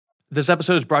This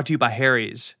episode is brought to you by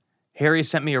Harry's. Harry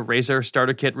sent me a razor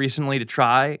starter kit recently to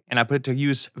try, and I put it to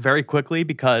use very quickly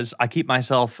because I keep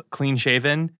myself clean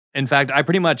shaven. In fact, I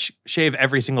pretty much shave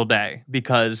every single day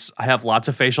because I have lots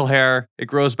of facial hair. It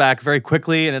grows back very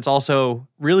quickly, and it's also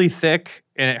really thick,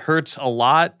 and it hurts a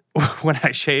lot when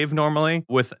I shave normally,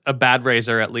 with a bad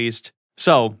razor at least.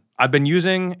 So I've been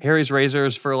using Harry's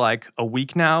razors for like a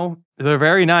week now. They're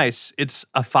very nice. It's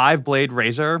a 5-blade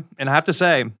razor, and I have to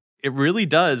say, it really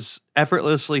does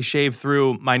effortlessly shave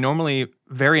through my normally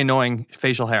very annoying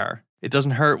facial hair. It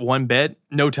doesn't hurt one bit,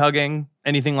 no tugging,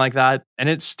 anything like that, and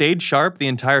it stayed sharp the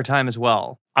entire time as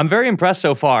well. I'm very impressed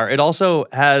so far. It also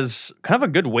has kind of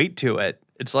a good weight to it.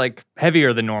 It's like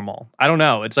heavier than normal. I don't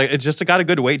know. It's just got a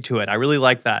good weight to it. I really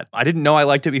like that. I didn't know I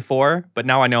liked it before, but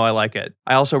now I know I like it.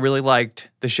 I also really liked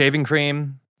the shaving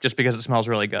cream just because it smells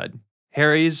really good.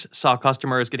 Harry's saw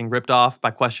customers getting ripped off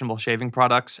by questionable shaving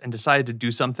products and decided to do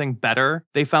something better.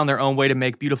 They found their own way to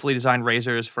make beautifully designed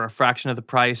razors for a fraction of the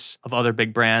price of other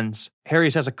big brands.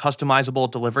 Harry's has a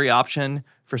customizable delivery option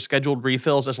for scheduled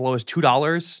refills as low as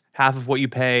 $2, half of what you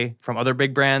pay from other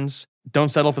big brands. Don't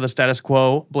settle for the status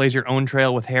quo. Blaze your own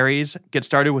trail with Harry's. Get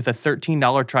started with a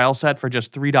 $13 trial set for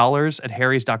just $3 at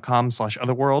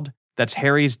harrys.com/otherworld. That's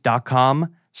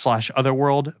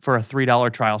harrys.com/otherworld for a $3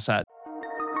 trial set.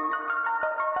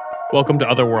 Welcome to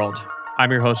Otherworld.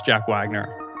 I'm your host, Jack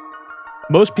Wagner.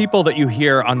 Most people that you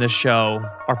hear on this show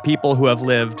are people who have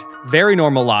lived very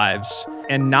normal lives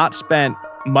and not spent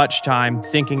much time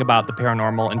thinking about the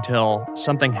paranormal until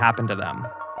something happened to them.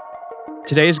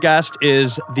 Today's guest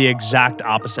is the exact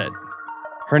opposite.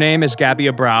 Her name is Gabby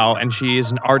Abrao, and she is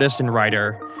an artist and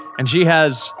writer, and she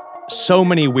has so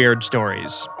many weird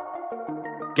stories.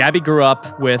 Gabby grew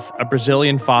up with a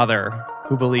Brazilian father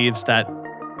who believes that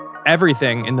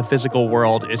everything in the physical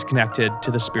world is connected to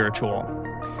the spiritual.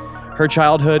 Her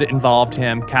childhood involved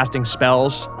him casting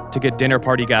spells to get dinner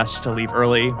party guests to leave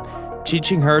early,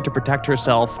 teaching her to protect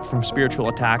herself from spiritual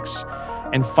attacks,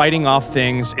 and fighting off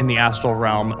things in the astral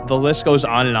realm. The list goes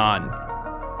on and on.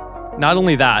 Not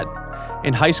only that,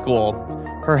 in high school,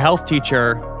 her health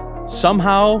teacher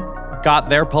somehow got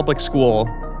their public school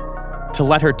to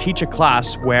let her teach a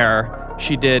class where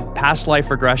she did past life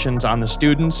regressions on the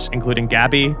students, including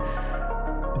Gabby,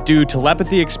 do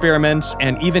telepathy experiments,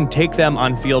 and even take them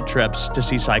on field trips to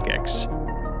see psychics.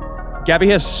 Gabby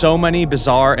has so many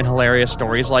bizarre and hilarious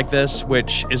stories like this,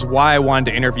 which is why I wanted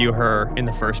to interview her in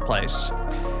the first place.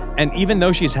 And even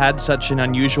though she's had such an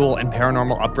unusual and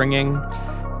paranormal upbringing,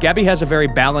 Gabby has a very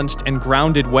balanced and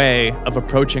grounded way of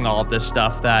approaching all of this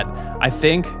stuff that I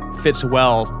think fits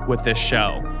well with this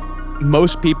show.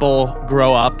 Most people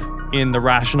grow up in the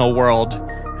rational world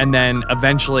and then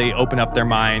eventually open up their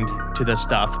mind to this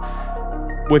stuff.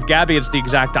 With Gabby, it's the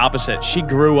exact opposite. She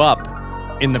grew up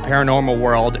in the paranormal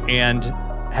world and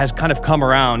has kind of come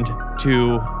around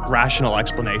to rational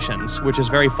explanations, which is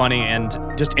very funny and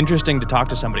just interesting to talk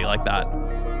to somebody like that.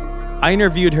 I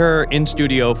interviewed her in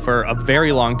studio for a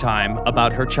very long time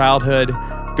about her childhood,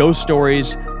 ghost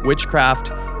stories,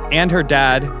 witchcraft, and her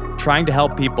dad trying to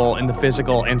help people in the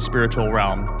physical and spiritual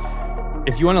realm.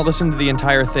 If you want to listen to the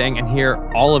entire thing and hear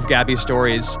all of Gabby's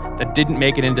stories that didn't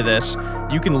make it into this,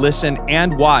 you can listen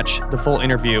and watch the full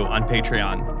interview on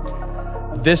Patreon.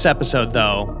 This episode,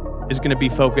 though, is going to be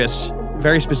focused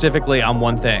very specifically on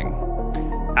one thing: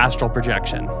 astral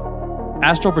projection.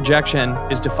 Astral projection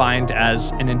is defined as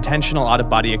an intentional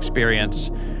out-of-body experience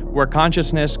where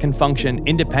consciousness can function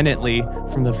independently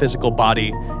from the physical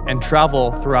body and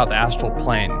travel throughout the astral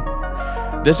plane.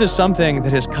 This is something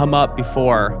that has come up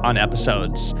before on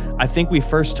episodes. I think we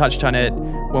first touched on it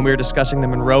when we were discussing the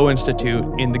Monroe Institute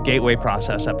in the Gateway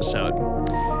Process episode.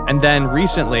 And then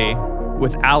recently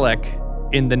with Alec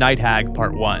in The Night Hag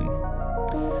Part 1.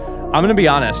 I'm going to be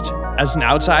honest, as an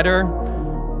outsider,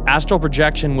 astral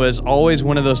projection was always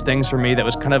one of those things for me that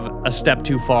was kind of a step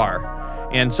too far,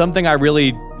 and something I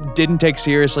really didn't take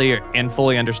seriously and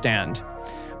fully understand.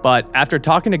 But after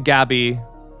talking to Gabby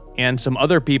and some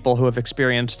other people who have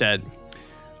experienced it,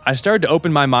 I started to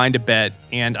open my mind a bit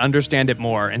and understand it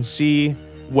more and see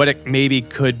what it maybe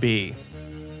could be.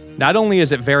 Not only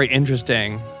is it very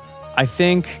interesting, I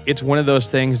think it's one of those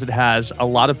things that has a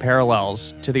lot of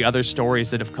parallels to the other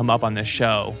stories that have come up on this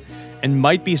show and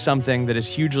might be something that is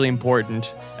hugely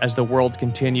important as the world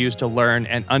continues to learn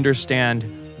and understand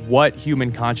what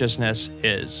human consciousness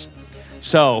is.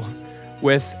 So,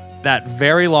 with that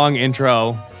very long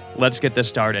intro, let's get this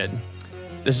started.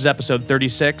 This is episode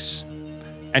 36,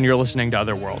 and you're listening to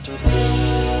Otherworld.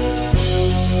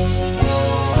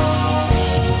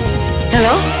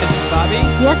 Hello? Is this Bobby?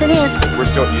 Yes, it is. You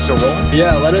still rolling?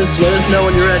 Yeah, let us know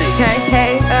when you're ready.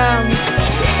 Okay.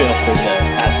 So feel free to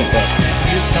ask some questions.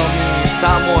 Can you tell me?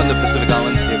 Some more in the Pacific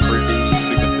Islands get creepy,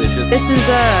 superstitious. This is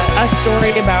a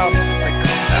story about Just like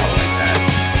comes out like that.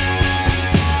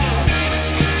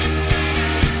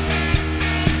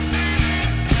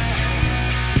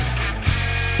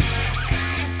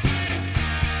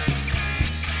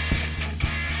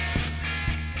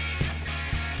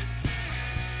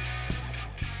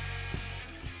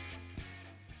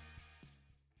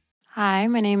 Hi,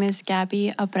 my name is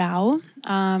Gabby Abrao.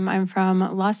 I'm from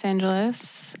Los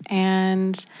Angeles,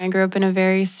 and I grew up in a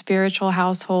very spiritual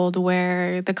household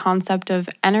where the concept of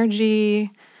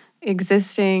energy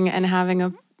existing and having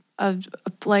a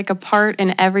part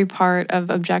in every part of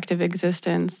objective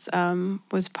existence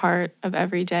was part of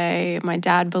every day. My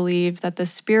dad believed that the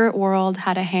spirit world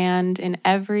had a hand in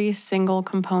every single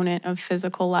component of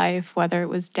physical life, whether it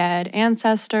was dead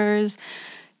ancestors,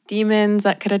 demons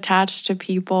that could attach to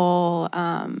people.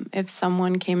 If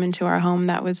someone came into our home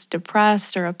that was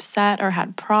depressed or upset or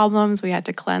had problems, we had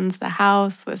to cleanse the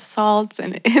house with salt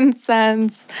and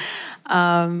incense.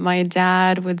 My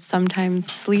dad would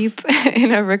sometimes sleep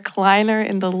in a recliner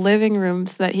in the living room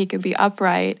so that he could be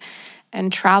upright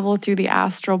and travel through the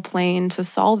astral plane to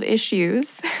solve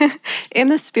issues in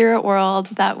the spirit world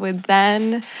that would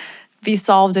then be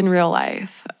solved in real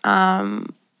life.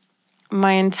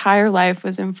 My entire life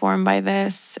was informed by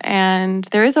this, and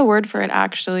there is a word for it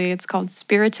actually. It's called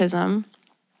spiritism.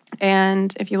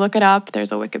 And if you look it up,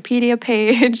 there's a Wikipedia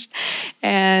page,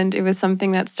 and it was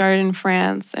something that started in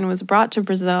France and was brought to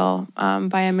Brazil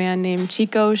by a man named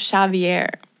Chico Xavier.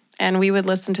 And we would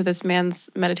listen to this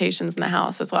man's meditations in the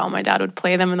house as well. My dad would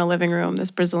play them in the living room, this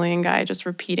Brazilian guy just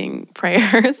repeating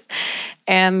prayers.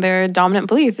 And their dominant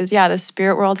belief is, the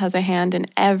spirit world has a hand in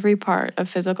every part of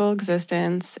physical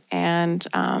existence, and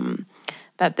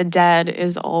that the dead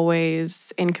is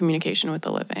always in communication with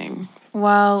the living.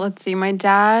 Well, let's see. My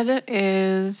dad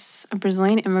is a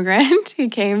Brazilian immigrant. He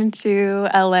came to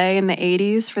LA in the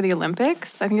 80s for the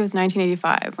Olympics. I think it was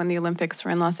 1985 when the Olympics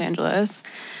were in Los Angeles.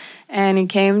 And he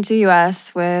came to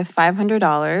US with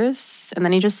 $500, and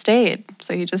then he just stayed.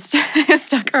 So he just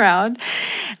stuck around,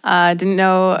 didn't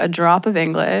know a drop of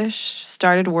English,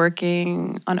 started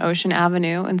working on Ocean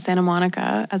Avenue in Santa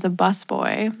Monica as a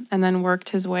busboy, and then worked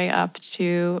his way up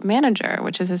to manager,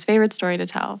 which is his favorite story to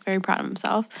tell. Very proud of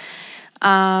himself.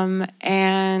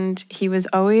 And he was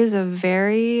always a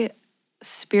very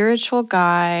spiritual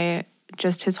guy,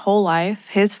 just his whole life,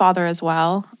 his father as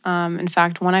well. In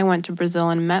fact, when I went to Brazil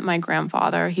and met my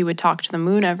grandfather, he would talk to the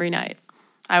moon every night.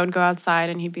 I would go outside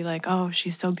and he'd be like, "Oh,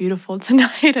 she's so beautiful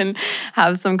tonight," and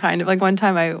have some kind of, like, one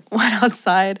time I went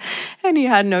outside and he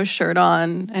had no shirt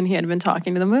on and he had been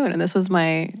talking to the moon. And this was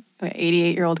my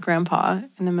 88-year-old grandpa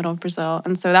in the middle of Brazil.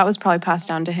 And so that was probably passed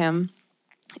down to him.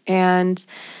 And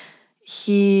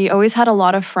he always had a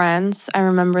lot of friends. I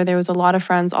remember there was a lot of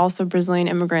friends, also Brazilian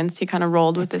immigrants. He kind of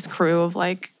rolled with this crew of,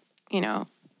 like,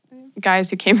 guys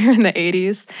who came here in the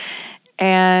 80s.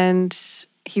 And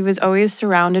he was always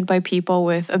surrounded by people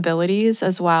with abilities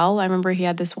as well. I remember he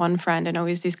had this one friend and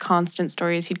always these constant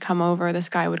stories. He'd come over, this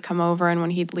guy would come over, and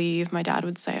when he'd leave, my dad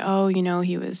would say, "Oh,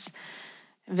 he was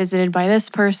visited by this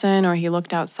person," or he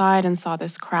looked outside and saw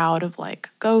this crowd of, like,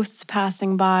 ghosts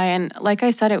passing by. And like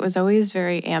I said, it was always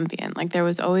very ambient. Like, there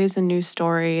was always a new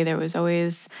story. There was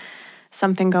always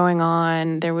something going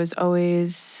on. There was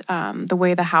always the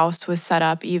way the house was set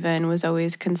up even was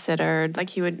always considered.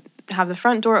 Like, he would have the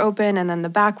front door open and then the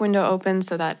back window open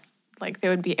so that, like, there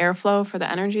would be airflow for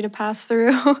the energy to pass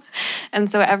through.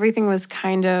 And so everything was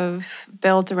kind of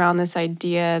built around this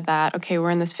idea that, okay, we're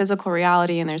in this physical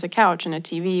reality and there's a couch and a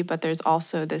TV, but there's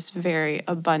also this very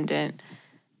abundant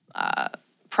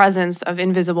presence of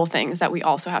invisible things that we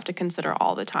also have to consider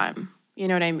all the time. You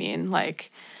know what I mean? Like,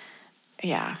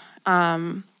 yeah.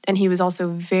 And he was also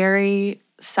very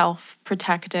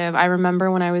self-protective. I remember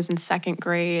when I was in second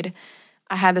grade,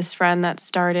 I had this friend that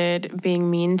started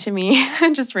being mean to me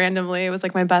just randomly. It was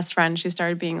like my best friend. She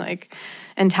started being, like,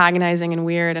 antagonizing and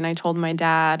weird. And I told my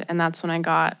dad, and that's when I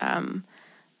got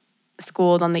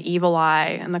schooled on the evil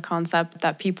eye and the concept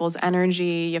that people's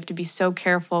energy, you have to be so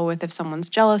careful with if someone's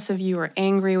jealous of you or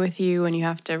angry with you, and you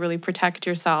have to really protect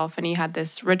yourself. And he had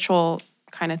this ritual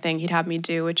kind of thing he'd have me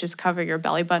do, which is cover your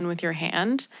belly button with your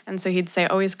hand. And so he'd say,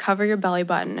 always cover your belly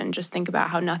button and just think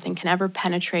about how nothing can ever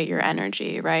penetrate your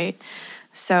energy, right?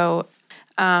 So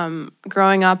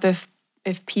growing up, if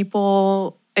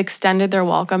people extended their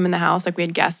welcome in the house, like we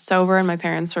had guests over and my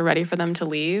parents were ready for them to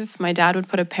leave, my dad would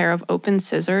put a pair of open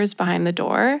scissors behind the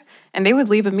door and they would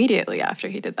leave immediately after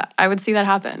he did that. I would see that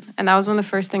happen. And that was one of the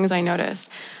first things I noticed.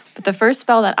 But the first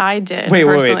spell that I did Wait.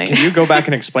 personally, Can you go back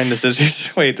and explain the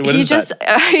scissors? Wait, what is that?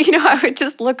 I would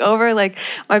just look over, like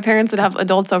my parents would have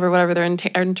adults over, whatever, they're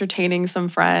entertaining some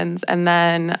friends. And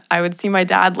then I would see my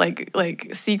dad like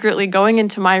secretly going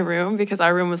into my room because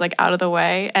our room was like out of the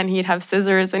way, and he'd have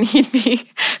scissors and he'd be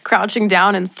crouching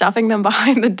down and stuffing them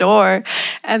behind the door.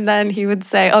 And then he would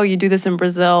say, oh, you do this in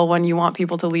Brazil when you want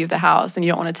people to leave the house and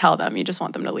you don't want to tell them, you just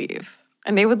want them to leave.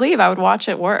 And they would leave. I would watch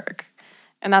it work.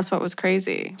 And that's what was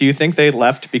crazy. Do you think they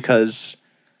left because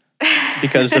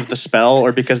of the spell,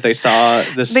 or because they saw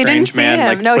this strange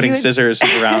man putting scissors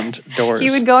around doors? He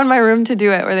would go in my room to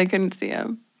do it where they couldn't see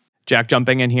him. Jack,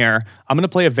 jumping in here, I'm going to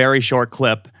play a very short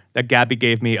clip that Gabby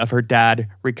gave me of her dad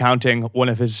recounting one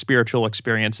of his spiritual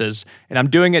experiences. And I'm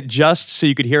doing it just so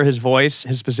you could hear his voice,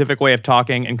 his specific way of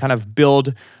talking, and kind of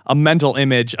build a mental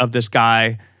image of this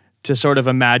guy to sort of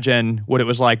imagine what it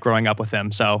was like growing up with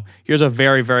him. So here's a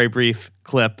very, very brief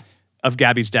clip of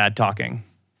Gabby's dad talking.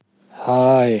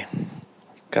 Hi,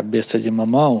 cabeça de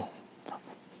mamão,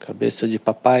 cabeça de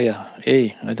papaya.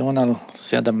 Hey, I don't want to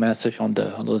send a message on the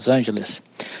Los Angeles.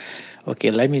 Okay,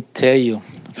 let me tell you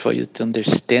for you to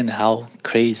understand how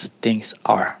crazy things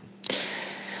are.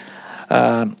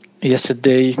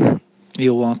 Yesterday,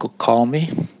 your uncle called me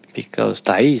because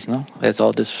Thais, has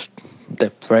all this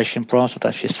depression problem,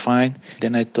 that she's fine.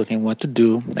 Then I told him what to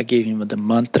do. I gave him the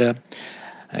mantra.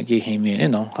 I gave him,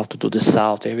 how to do the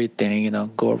salt, everything,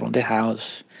 go around the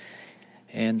house.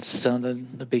 And Sunday,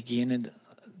 the beginning,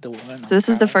 So this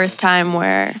is the first time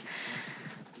where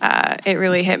it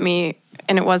really hit me,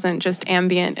 and it wasn't just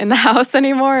ambient in the house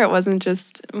anymore. It wasn't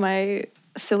just my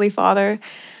silly father.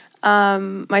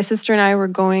 My sister and I were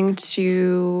going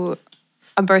to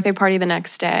a birthday party the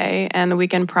next day, and the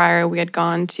weekend prior we had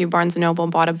gone to Barnes & Noble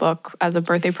and bought a book as a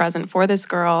birthday present for this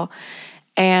girl,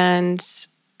 and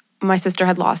my sister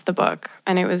had lost the book,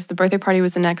 and the birthday party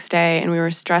was the next day, and we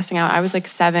were stressing out. I was like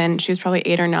 7, she was probably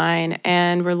 8 or 9,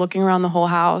 and we're looking around the whole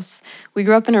house. We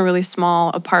grew up in a really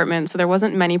small apartment, so there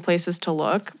wasn't many places to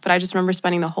look, but I just remember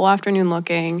spending the whole afternoon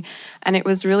looking, and it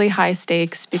was really high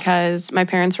stakes because my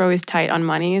parents were always tight on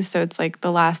money, so it's like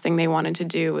the last thing they wanted to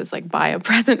do was like buy a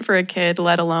present for a kid,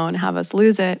 let alone have us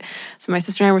lose it. So my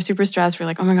sister and I were super stressed. We were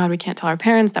like, oh my God, we can't tell our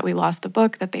parents that we lost the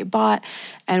book that they bought,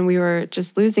 and we were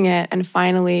just losing it. And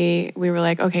finally, we were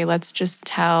like, okay, let's just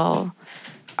tell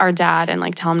our dad and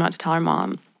like tell him not to tell our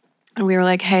mom. And we were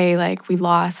like, hey, like we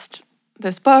lost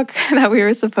this book that we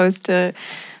were supposed to,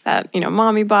 that,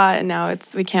 mommy bought, and now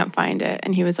we can't find it.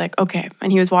 And he was like, okay.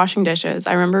 And he was washing dishes.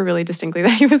 I remember really distinctly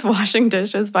that he was washing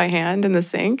dishes by hand in the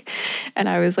sink. And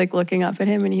I was like looking up at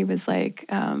him, and he was like,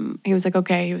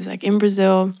 okay. He was like, in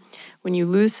Brazil, when you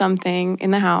lose something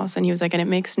in the house, and he was like, and it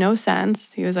makes no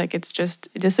sense. He was like, it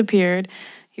disappeared.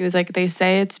 He was like, they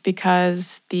say it's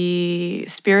because the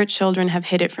spirit children have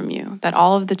hid it from you, that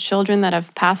all of the children that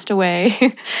have passed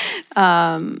away,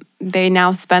 they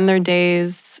now spend their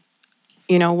days,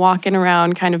 walking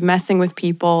around kind of messing with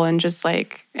people, and just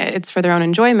like it's for their own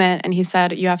enjoyment. And he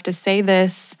said, you have to say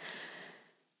this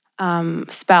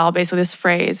spell, basically this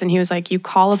phrase. And he was like, you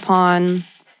call upon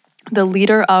the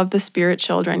leader of the spirit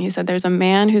children. He said, there's a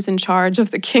man who's in charge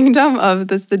of the kingdom of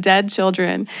the dead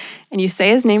children. And you say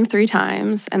his name 3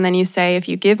 times. And then you say, if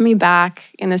you give me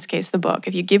back, in this case, the book,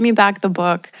 if you give me back the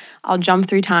book, I'll jump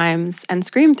 3 times and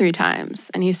scream 3 times.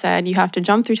 And he said, you have to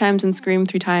jump 3 times and scream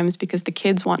 3 times because the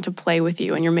kids want to play with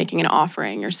you, and you're making an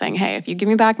offering. You're saying, hey, if you give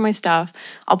me back my stuff,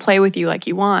 I'll play with you like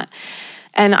you want.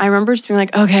 And I remember just being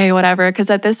like, okay, whatever.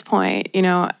 Because at this point,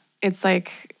 it's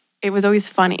like, it was always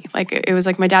funny. Like, it was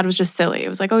like my dad was just silly. It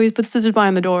was like, oh, he puts scissors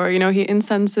behind the door. He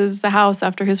incenses the house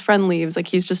after his friend leaves. Like,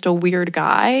 he's just a weird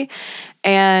guy.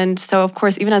 And so, of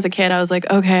course, even as a kid, I was like,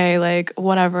 okay, like,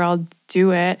 whatever, I'll do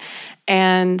it.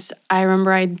 And I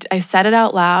remember I said it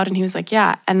out loud, and he was like,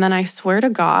 yeah. And then I swear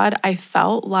to God, I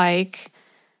felt like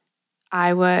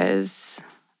I was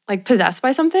like possessed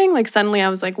by something. Like suddenly I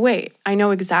was like, wait, I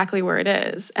know exactly where it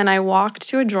is. And I walked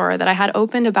to a drawer that I had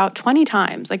opened about 20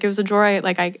 times. Like it was a drawer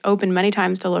I opened many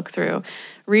times to look through,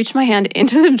 reached my hand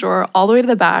into the drawer all the way to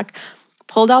the back,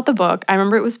 pulled out the book. I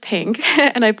remember it was pink,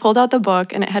 and I pulled out the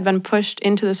book, and it had been pushed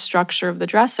into the structure of the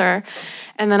dresser.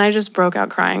 And then I just broke out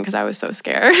crying because I was so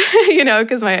scared,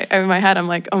 because in my head I'm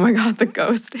like, oh my God, the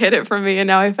ghost hid it from me, and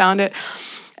now I found it.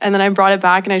 And then I brought it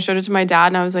back and I showed it to my dad,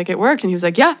 and I was like, it worked. And he was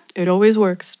like, yeah, it always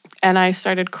works. And I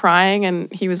started crying,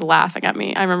 and he was laughing at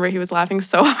me. I remember he was laughing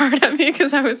so hard at me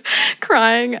because I was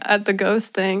crying at the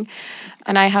ghost thing.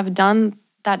 And I have done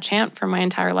that chant for my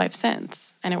entire life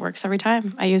since, and it works every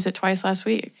time. I used it twice last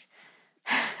week.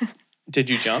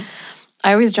 Did you jump?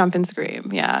 I always jump and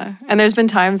scream, yeah. And there's been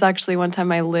times, actually, one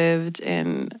time I lived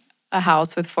in a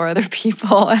house with 4 other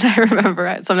people. And I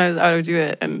remember sometimes I would do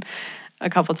it, and a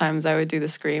couple times I would do the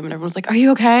scream, and everyone's like, "Are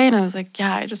you okay?" And I was like,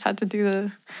 "Yeah, I just had to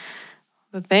do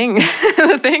the thing,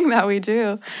 the thing that we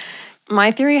do."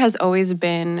 My theory has always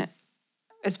been,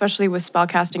 especially with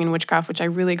spellcasting and witchcraft, which I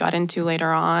really got into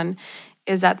later on,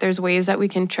 is that there's ways that we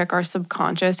can trick our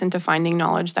subconscious into finding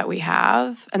knowledge that we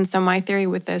have. And so my theory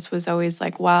with this was always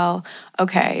like, well,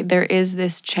 okay, there is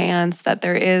this chance that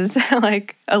there is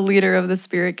like a leader of the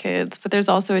spirit kids, but there's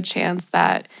also a chance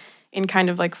that in kind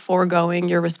of like foregoing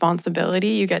your responsibility,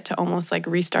 you get to almost like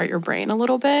restart your brain a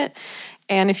little bit.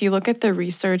 And if you look at the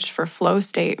research for flow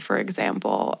state, for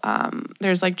example,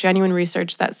 there's like genuine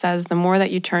research that says the more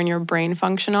that you turn your brain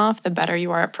function off, the better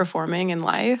you are at performing in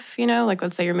life. You know, like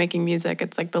let's say you're making music,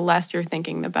 it's like the less you're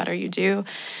thinking, the better you do.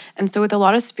 And so with a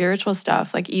lot of spiritual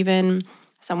stuff, like even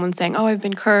someone saying, "Oh, I've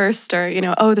been cursed," or, you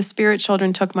know, "Oh, the spirit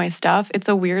children took my stuff," it's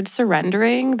a weird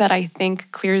surrendering that I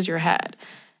think clears your head.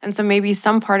 And so maybe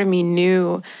some part of me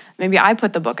knew, maybe I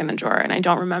put the book in the drawer and I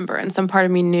don't remember. And some part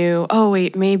of me knew, oh,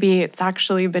 wait, maybe it's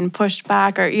actually been pushed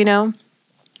back, or, you know,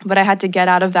 but I had to get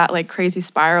out of that like crazy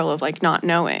spiral of like not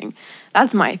knowing.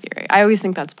 That's my theory. I always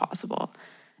think that's possible.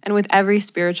 And with every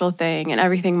spiritual thing and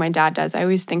everything my dad does, I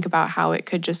always think about how it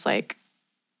could just like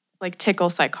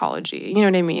tickle psychology. You know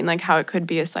what I mean? Like how it could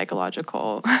be a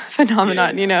psychological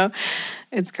phenomenon, you know?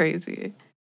 It's crazy.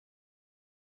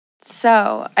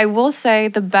 So I will say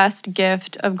the best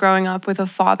gift of growing up with a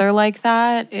father like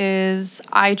that is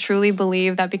I truly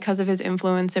believe that because of his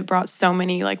influence, it brought so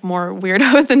many like more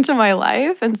weirdos into my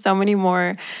life and so many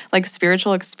more like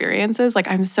spiritual experiences. Like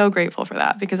I'm so grateful for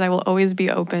that because I will always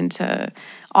be open to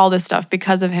all this stuff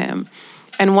because of him.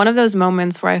 And one of those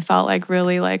moments where I felt like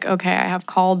really like, okay, I have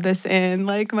called this in,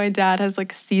 like my dad has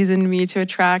like seasoned me to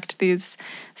attract these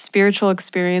spiritual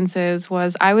experiences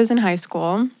was I was in high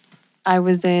school. I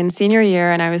was in senior year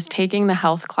and I was taking the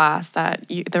health class the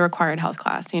required health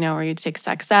class, you know, where you take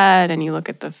sex ed and you look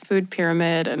at the food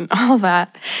pyramid and all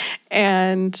that.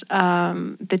 And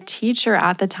the teacher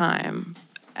at the time,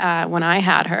 when I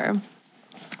had her,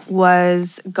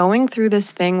 was going through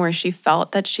this thing where she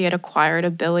felt that she had acquired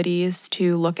abilities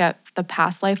to look at the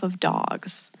past life of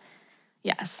dogs.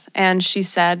 Yes. And she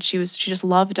said she just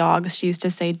loved dogs. She used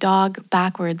to say, "Dog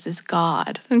backwards is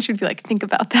God." And she'd be like, think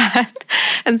about that.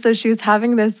 And so she was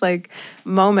having this like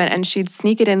moment, and she'd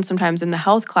sneak it in sometimes in the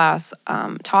health class,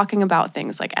 talking about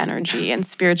things like energy and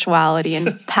spirituality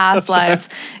and past lives.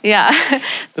 Yeah.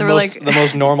 So the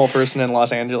most normal person in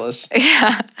Los Angeles.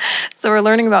 Yeah. So we're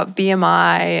learning about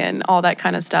BMI and all that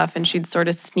kind of stuff. And she'd sort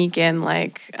of sneak in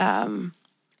like,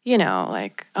 you know,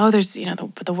 like, oh, there's, you know,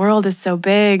 the world is so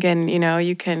big and, you know,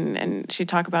 you can, and she'd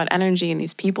talk about energy and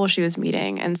these people she was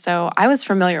meeting. And so I was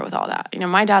familiar with all that. You know,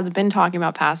 my dad's been talking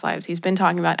about past lives. He's been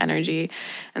talking about energy.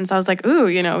 And so I was like, ooh,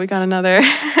 you know, we got another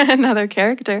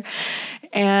character.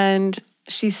 And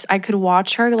I could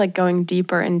watch her like going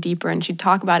deeper and deeper, and she'd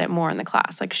talk about it more in the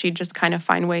class. Like she'd just kind of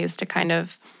find ways to kind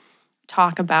of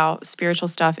talk about spiritual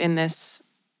stuff in this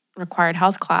required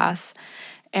health class.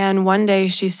 And one day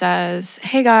she says,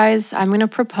 "Hey guys, I'm going to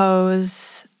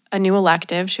propose a new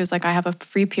elective." She was like, "I have a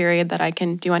free period that I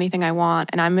can do anything I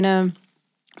want. And I'm going to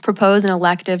propose an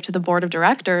elective to the board of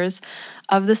directors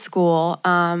of the school.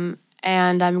 And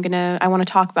I want to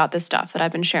talk about this stuff that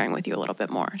I've been sharing with you a little bit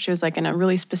more." She was like in a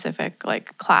really specific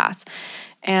like class.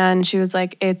 And she was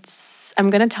like, I'm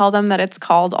going to tell them that it's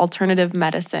called alternative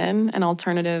medicine and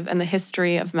the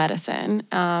history of medicine.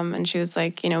 And she was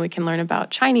like, you know, we can learn about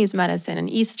Chinese medicine and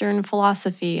Eastern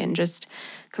philosophy and just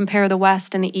compare the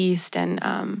West and the East.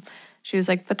 And she was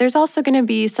like, but there's also going to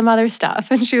be some other stuff.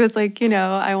 And she was like, you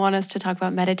know, I want us to talk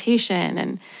about meditation.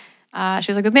 And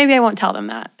she was like, but maybe I won't tell them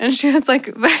that. And she was like,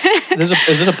 Is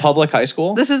this a public high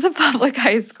school? This is a public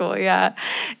high school, yeah.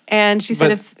 And she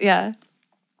said,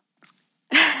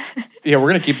 Yeah, we're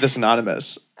gonna keep this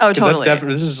anonymous. Oh, totally.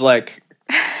 This is like,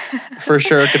 for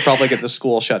sure, could probably get the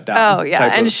school shut down. Oh, yeah.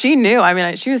 And she knew. I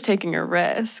mean, she was taking a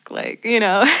risk. Like, you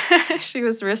know, she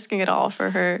was risking it all for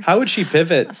her. How would she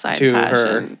pivot to passion.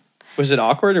 her? Was it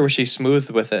awkward or was she smooth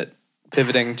with it,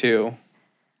 pivoting to?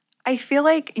 I feel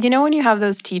like, you know, when you have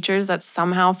those teachers that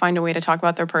somehow find a way to talk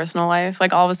about their personal life,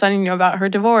 like all of a sudden you know about her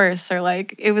divorce, or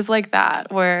like, it was like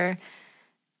that where,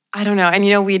 I don't know. And,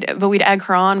 you know, we'd egg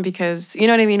her on because, you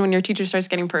know what I mean? When your teacher starts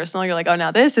getting personal, you're like, oh, now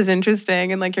this is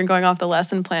interesting. And like, you're going off the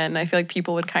lesson plan. And I feel like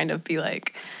people would kind of be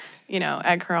like, you know,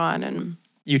 egg her on. And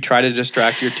you try to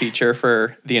distract your teacher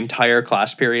for the entire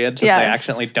class period so they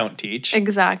accidentally don't teach.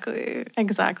 Exactly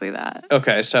that.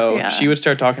 Okay. So she would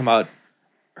start talking about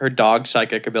her dog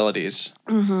psychic abilities.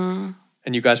 Mm-hmm.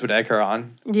 And you guys would egg her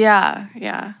on. Yeah.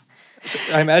 So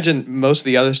I imagine most of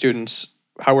the other students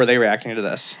How were they reacting to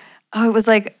this? Oh, it was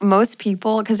like most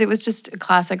people, because it was just a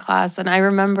classic class. And I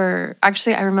remember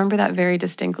that very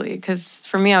distinctly, because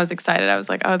for me, I was excited. I was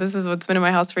like, oh, this is what's been in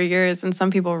my house for years. And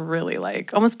some people were really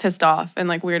like almost pissed off and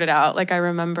like weirded out. Like I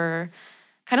remember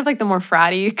kind of like the more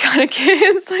fratty kind of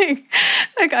kids.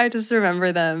 like I just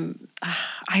remember them.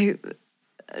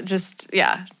 Just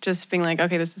being like,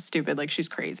 okay, this is stupid. Like she's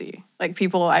crazy. Like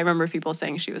I remember people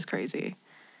saying she was crazy.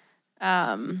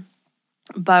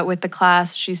 But with the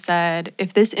class, she said,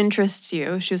 if this interests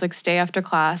you, she was like, stay after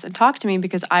class and talk to me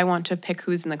because I want to pick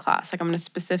who's in the class. Like, I'm going to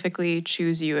specifically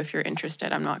choose you if you're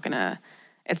interested.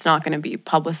 It's not going to be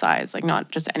publicized. Like,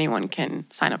 not just anyone can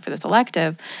sign up for this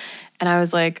elective. And I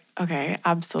was like, okay,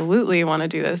 absolutely want to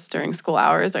do this during school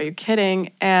hours. Are you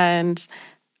kidding? And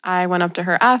I went up to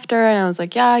her after and I was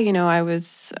like, yeah, I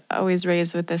was always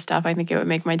raised with this stuff. I think it would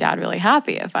make my dad really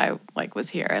happy if I like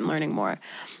was here and learning more.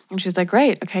 And she was like,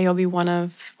 great, okay, you'll be one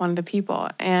of the people.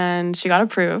 And she got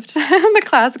approved. The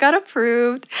class got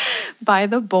approved by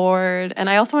the board. And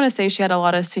I also want to say she had a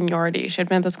lot of seniority. She had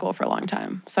been at the school for a long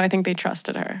time. So I think they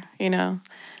trusted her, it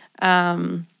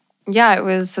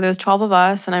was, so there was 12 of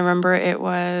us. And I remember I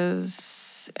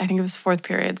think it was fourth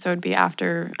period. So it'd be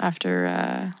after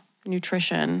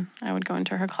nutrition, I would go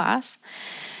into her class.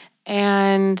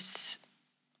 And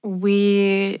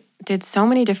we did so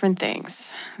many different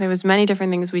things. There was many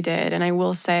different things we did. And I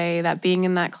will say that being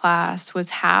in that class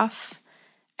was half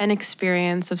an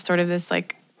experience of sort of this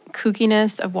like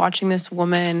kookiness of watching this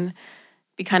woman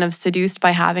be kind of seduced by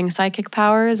having psychic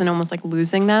powers and almost like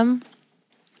losing them.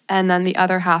 And then the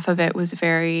other half of it was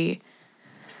very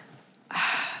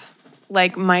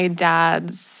like my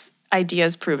dad's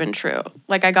ideas proven true.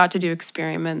 Like I got to do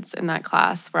experiments in that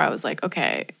class where I was like,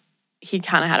 okay, he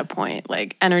kind of had a point.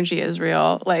 Like energy is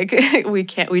real. Like we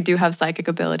do have psychic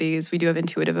abilities. We do have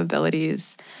intuitive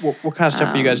abilities. What kind of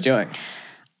stuff are you guys doing?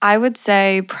 I would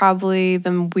say probably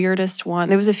the weirdest one.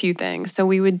 There was a few things. So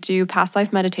we would do past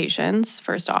life meditations,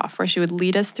 first off, where she would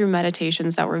lead us through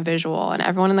meditations that were visual. And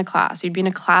everyone in the class, you'd be in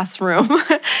a classroom,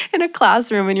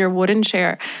 in your wooden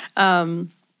chair.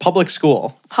 Public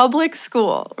school,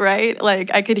 right?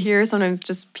 Like I could hear sometimes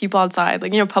just people outside,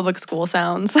 like, public school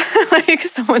sounds, like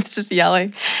someone's just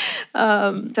yelling.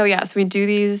 So we do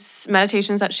these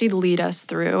meditations that she'd lead us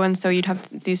through. And so you'd have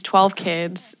these 12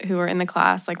 kids who are in the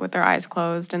class, like with their eyes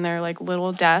closed in their like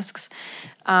little desks.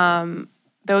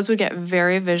 Those would get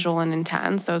very visual and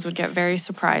intense. Those would get very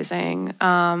surprising.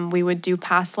 We would do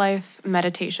past life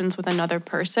meditations with another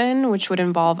person, which would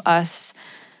involve us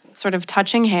sort of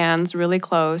touching hands really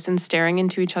close and staring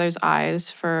into each other's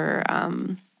eyes for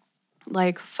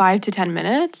like 5 to 10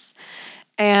 minutes.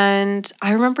 And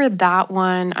I remember that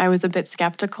one I was a bit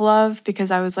skeptical of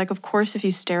because I was like, of course, if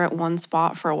you stare at one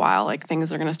spot for a while, like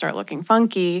things are going to start looking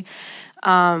funky.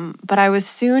 But I was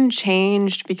soon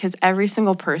changed because every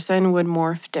single person would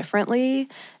morph differently.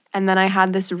 And then I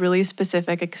had this really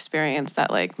specific experience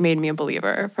that like made me a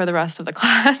believer for the rest of the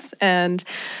class. And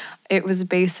it was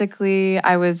basically,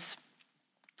 I was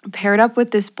paired up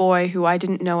with this boy who I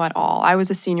didn't know at all. I was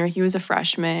a senior, he was a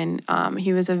freshman.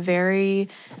 He was a very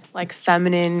like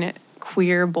feminine,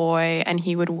 queer boy, and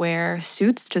he would wear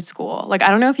suits to school. Like,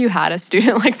 I don't know if you had a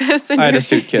student like this. I had a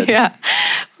suit kid. Yeah,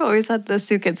 I always had the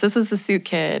suit kids. This was the suit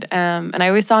kid. And I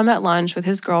always saw him at lunch with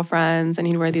his girlfriends, and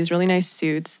he'd wear these really nice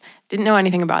suits. Didn't know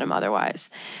anything about him otherwise.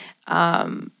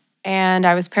 And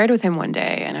I was paired with him one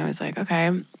day and I was like, okay.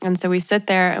 And so we sit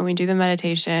there and we do the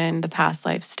meditation, the past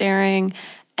life staring,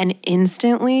 and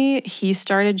instantly he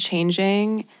started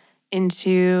changing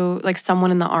into like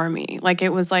someone in the army. Like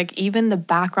it was like even the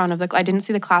background of I didn't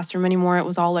see the classroom anymore. It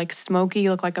was all like smoky,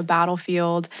 looked like a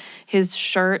battlefield. His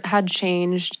shirt had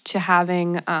changed to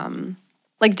having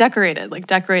decorated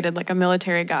like a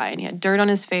military guy, and he had dirt on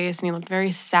his face and he looked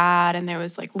very sad and there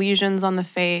was like lesions on the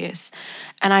face.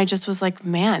 And I just was like,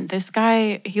 man, this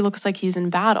guy, he looks like he's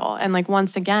in battle. And like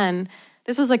once again,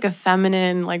 this was like a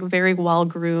feminine, like very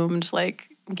well-groomed like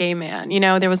gay man.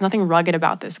 There was nothing rugged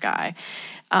about this guy.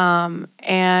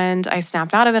 And I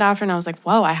snapped out of it after and I was like,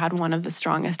 whoa, I had one of the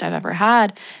strongest I've ever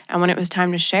had. And when it was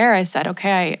time to share, I said,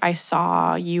 okay, I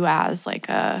saw you as like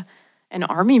an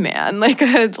army man, like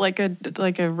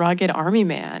a rugged army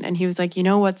man. And he was like,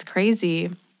 what's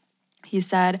crazy? He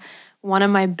said, one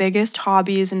of my biggest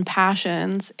hobbies and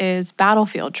passions is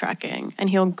battlefield trekking. And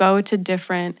he'll go to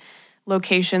different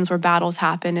locations where battles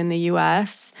happen in the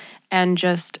US. And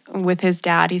just with his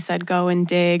dad, he said, go and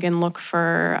dig and look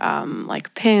for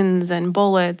like pins and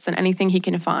bullets and anything he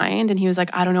can find. And he was like,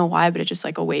 I don't know why, but it just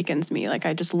like awakens me. Like,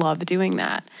 I just love doing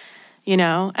that.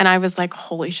 And I was like,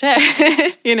 holy shit,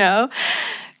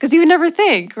 because you would never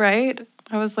think, right?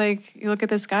 I was like, you look at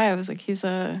this guy. I was like, he's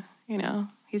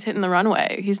hitting the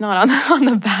runway. He's not on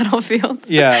the battlefield.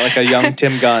 Yeah, like a young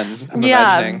Tim Gunn, I'm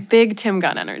imagining. Big Tim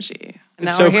Gunn energy.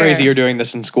 It's so crazy you're doing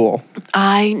this in school.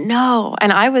 I know.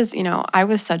 And I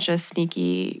was such a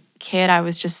sneaky kid. I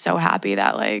was just so happy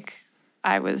that like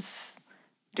I was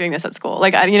doing this at school.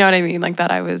 Like, you know what I mean? Like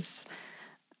that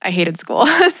I hated school.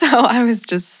 So I was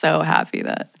just so happy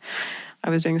that I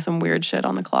was doing some weird shit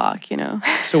on the clock, you know?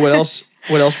 So what else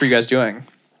were you guys doing?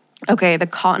 Okay, the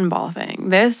cotton ball thing.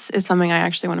 This is something I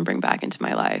actually want to bring back into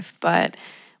my life. But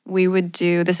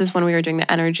this is when we were doing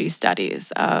the energy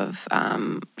studies of,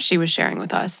 she was sharing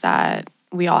with us that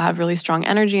we all have really strong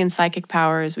energy and psychic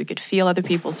powers. We could feel other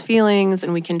people's feelings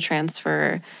and we can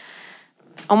transfer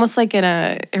almost like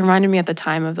it reminded me at the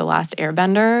time of The Last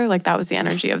Airbender. Like that was the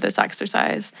energy of this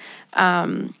exercise.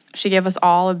 She gave us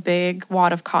all a big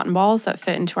wad of cotton balls that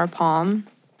fit into our palm.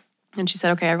 And she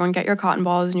said, okay, everyone get your cotton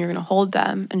balls and you're going to hold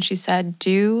them. And she said,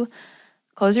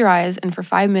 close your eyes, and for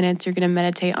 5 minutes, you're going to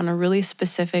meditate on a really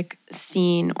specific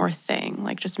scene or thing.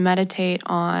 Like just meditate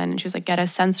on, she was like, get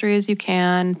as sensory as you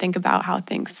can. Think about how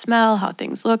things smell, how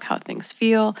things look, how things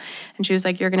feel. And she was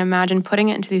like, you're going to imagine putting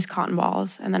it into these cotton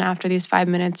balls. And then after these 5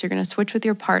 minutes, you're going to switch with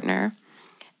your partner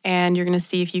and you're going to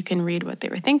see if you can read what they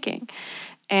were thinking.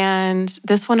 And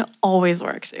this one always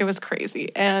worked. It was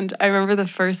crazy. And I remember the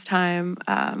first time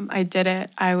I did it,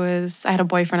 I had a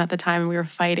boyfriend at the time and we were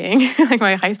fighting. Like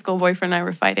my high school boyfriend and I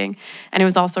were fighting. And it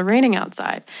was also raining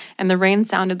outside. And the rain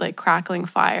sounded like crackling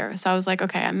fire. So I was like,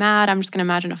 okay, I'm mad. I'm just going to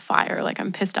imagine a fire. Like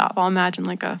I'm pissed off. I'll imagine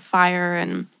like a fire.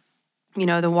 And, you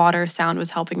know, the water sound was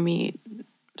helping me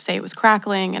say it was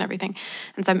crackling and everything.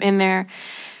 And so I'm in there.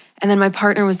 And then my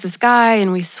partner was this guy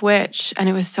and we switched, and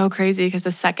it was so crazy because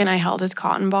the second I held his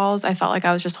cotton balls, I felt like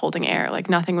I was just holding air, like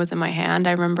nothing was in my hand.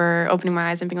 I remember opening my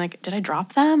eyes and being like, did I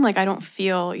drop them? Like I don't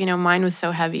feel, mine was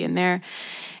so heavy in there.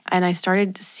 And I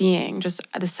started seeing just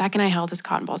the second I held his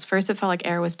cotton balls, first it felt like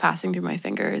air was passing through my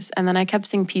fingers. And then I kept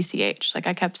saying PCH, like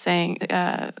I kept seeing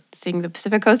the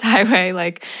Pacific Coast Highway,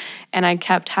 like, and I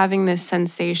kept having this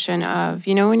sensation of,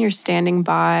 when you're standing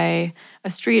by a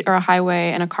street or a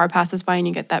highway and a car passes by and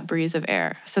you get that breeze of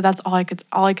air. So that's all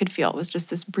I could feel was just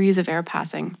this breeze of air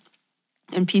passing.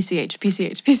 And PCH,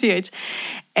 PCH, PCH.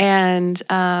 And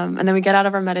then we get out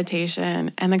of our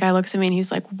meditation and the guy looks at me and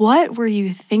he's like, what were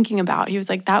you thinking about? He was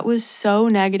like, that was so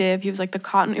negative. He was like, the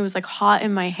cotton, it was like hot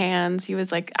in my hands. He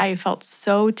was like, I felt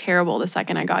so terrible the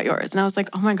second I got yours. And I was like,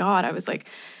 oh my God. I was like,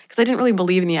 because I didn't really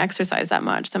believe in the exercise that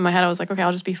much. So in my head, I was like, okay,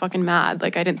 I'll just be fucking mad.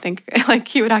 Like I didn't think like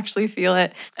he would actually feel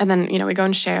it. And then, we go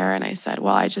and share and I said,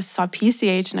 well, I just saw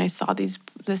PCH and I saw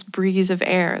this breeze of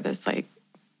air, this like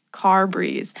car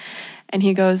breeze. And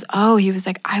he goes, he was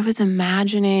like, I was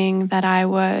imagining that I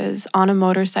was on a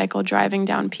motorcycle driving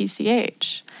down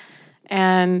PCH.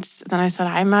 And then I said,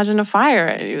 I imagined a fire.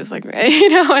 And he was like,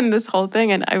 and this whole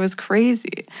thing. And I was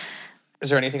crazy. Is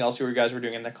there anything else you guys were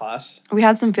doing in the class? We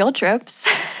had some field trips.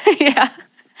 Yeah.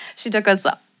 She took us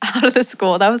out of the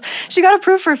school. She got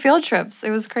approved for field trips. It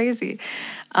was crazy.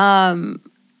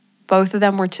 Both of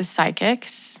them were to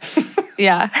psychics.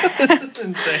 Yeah. That's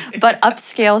insane. But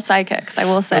upscale psychics, I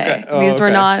will say. Okay. These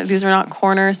were not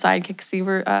corner sidekicks. These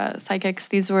were psychics.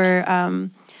 These were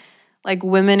like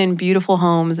women in beautiful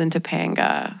homes in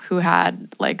Topanga who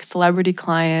had like celebrity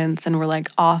clients and were like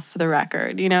off the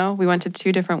record, We went to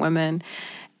 2 different women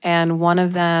and one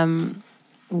of them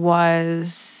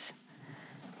was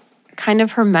kind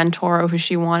of her mentor, or who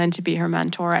she wanted to be her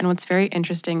mentor. And what's very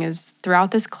interesting is throughout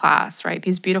this class, right,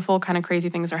 these beautiful kind of crazy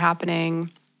things are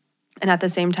happening. And at the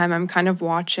same time, I'm kind of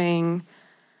watching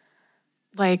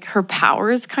like her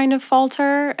powers kind of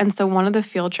falter. And so one of the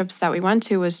field trips that we went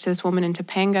to was to this woman in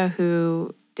Topanga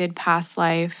who did past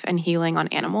life and healing on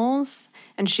animals.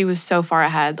 And she was so far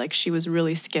ahead. Like she was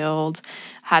really skilled,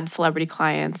 had celebrity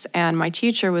clients. And my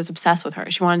teacher was obsessed with her.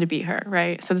 She wanted to be her,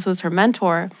 right? So this was her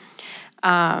mentor.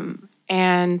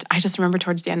 And I just remember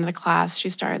towards the end of the class, she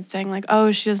started saying like,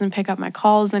 oh, she doesn't pick up my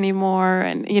calls anymore.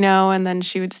 And, and then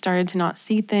she started to not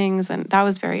see things. And that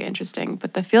was very interesting.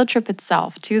 But the field trip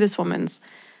itself to this woman's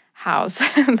house,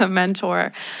 the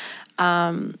mentor,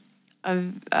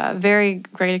 a very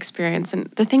great experience. And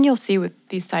the thing you'll see with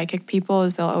these psychic people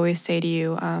is they'll always say to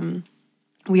you,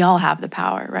 we all have the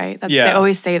power, right? They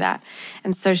always say that.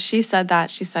 And so she said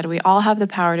that. She said, we all have the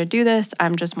power to do this.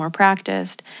 I'm just more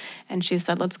practiced. And she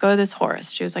said, let's go to this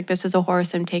horse. She was like, this is a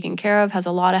horse I'm taking care of, has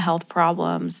a lot of health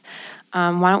problems.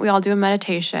 Why don't we all do a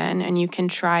meditation and you can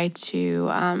try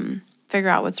to figure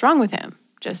out what's wrong with him,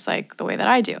 just like the way that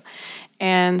I do.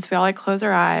 And so we all like close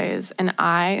our eyes and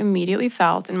I immediately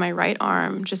felt in my right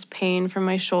arm just pain from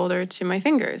my shoulder to my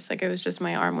fingers. Like it was just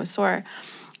my arm was sore.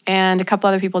 And a couple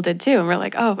other people did too. And we're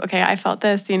like, oh, okay, I felt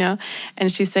this, you know?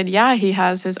 And she said, yeah, he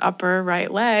has his upper right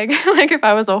leg. Like if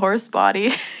I was a horse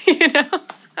body, you know,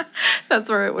 that's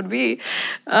where it would be.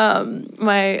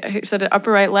 He said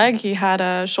upper right leg, he had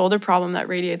a shoulder problem that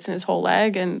radiates in his whole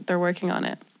leg and they're working on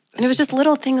it. And it was just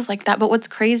little things like that. But what's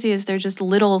crazy is they're just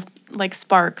little like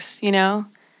sparks, you know?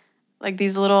 Like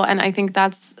these little, and I think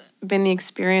that's been the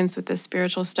experience with this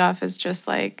spiritual stuff is just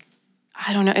like,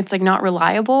 I don't know, it's like not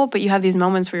reliable, but you have these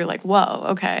moments where you're like, whoa,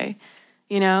 okay,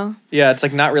 you know? Yeah, it's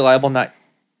like not reliable, not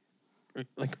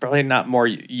like probably not more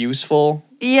useful.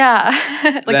 Yeah.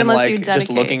 Like than unless like you dedicate. just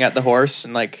looking at the horse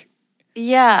and like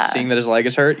yeah, seeing that his leg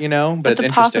is hurt, you know? But it's the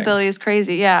interesting. possibility is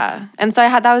crazy, yeah. And so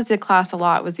that was the class a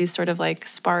lot, was these sort of like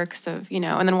sparks of, you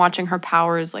know, and then watching her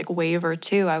powers like waver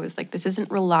too. I was like, this isn't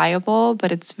reliable,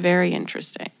 but it's very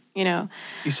interesting, you know?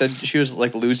 You said she was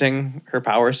like losing her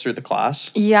powers through the class?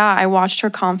 Yeah, I watched her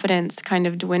confidence kind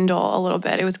of dwindle a little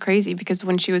bit. It was crazy because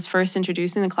when she was first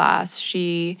introducing the class,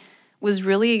 she was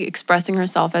really expressing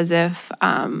herself as if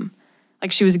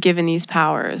like she was given these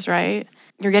powers, right?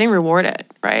 You're getting rewarded,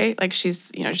 right? Like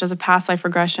she's, you know, she does a past life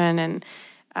regression and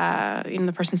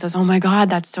the person says, oh my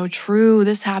God, that's so true.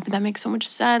 This happened. That makes so much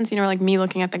sense. You know, like me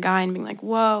looking at the guy and being like,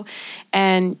 whoa.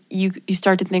 And you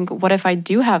start to think, what if I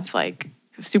do have like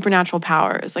supernatural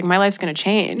powers? Like my life's going to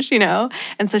change, you know?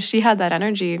 And so she had that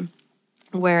energy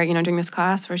where, you know, during this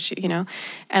class where she, you know,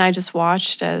 and I just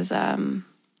watched as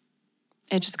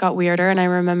it just got weirder. And I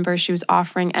remember she was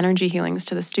offering energy healings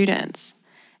to the students.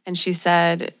 And she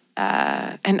said,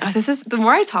 this is the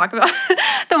more I talk about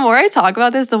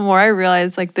this, the more I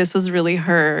realize like this was really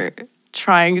her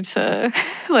trying to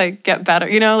like get better,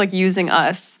 you know, like using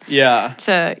us. Yeah.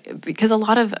 Because a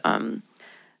lot of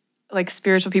like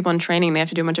spiritual people in training, they have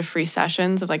to do a bunch of free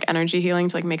sessions of like energy healing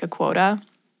to like make a quota.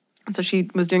 And so she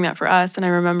was doing that for us. And I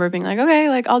remember being like, okay,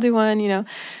 like I'll do one, you know,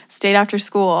 stayed after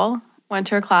school, went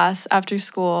to her class after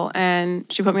school, and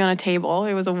she put me on a table.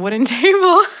 It was a wooden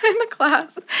table in the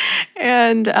class,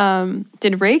 and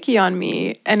did Reiki on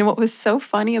me. And what was so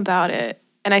funny about it,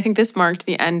 and I think this marked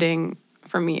the ending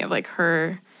for me of like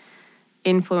her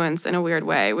influence in a weird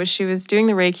way, was she was doing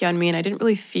the Reiki on me and I didn't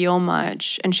really feel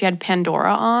much. And she had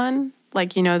Pandora on,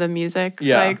 like, you know, the music,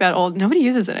 like that old, nobody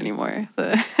uses it anymore.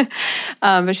 But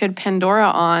she had Pandora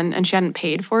on and she hadn't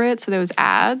paid for it. So there was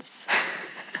ads.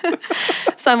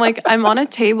 So I'm like, I'm on a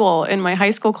table in my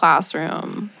high school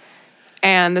classroom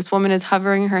and this woman is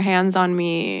hovering her hands on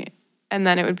me. And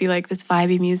then it would be like this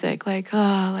vibey music, like,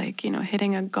 oh, like, you know,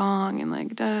 hitting a gong and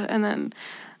like, da, and then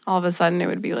all of a sudden it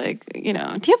would be like, you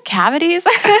know, do you have cavities?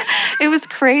 It was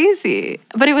crazy.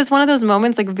 But it was one of those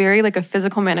moments, like very like a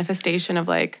physical manifestation of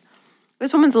like,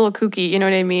 this woman's a little kooky, you know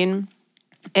what I mean?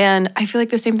 And I feel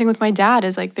like the same thing with my dad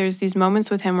is like, there's these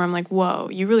moments with him where I'm like, whoa,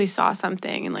 you really saw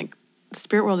something. And like, the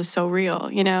spirit world is so real,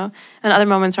 you know? And other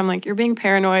moments where I'm like, you're being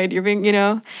paranoid, you're being, you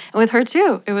know? And with her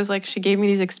too, it was like, she gave me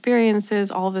these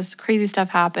experiences, all of this crazy stuff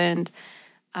happened.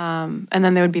 And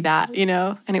then there would be that, you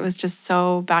know? And it was just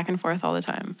so back and forth all the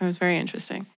time. It was very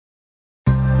interesting.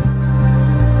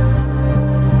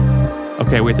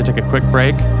 Okay, we have to take a quick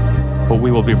break, but we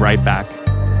will be right back.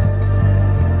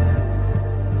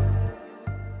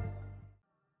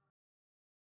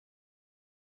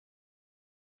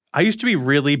 I used to be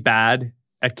really bad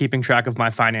at keeping track of my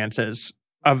finances.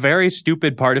 A very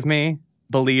stupid part of me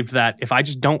believed that if I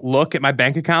just don't look at my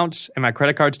bank accounts and my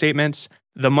credit card statements,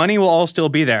 the money will all still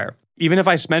be there, even if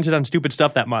I spent it on stupid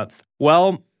stuff that month.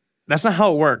 Well, that's not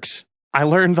how it works. I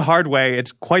learned the hard way.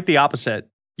 It's quite the opposite.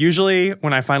 Usually,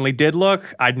 when I finally did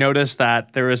look, I'd notice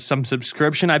that there was some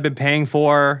subscription I'd been paying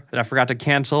for that I forgot to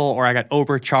cancel, or I got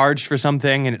overcharged for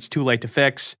something and it's too late to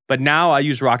fix. But now I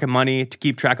use Rocket Money to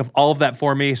keep track of all of that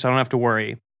for me so I don't have to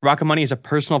worry. Rocket Money is a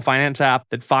personal finance app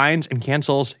that finds and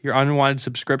cancels your unwanted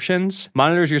subscriptions,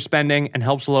 monitors your spending, and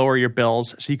helps lower your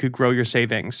bills so you could grow your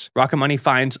savings. Rocket Money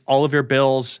finds all of your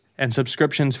bills and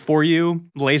subscriptions for you,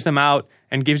 lays them out,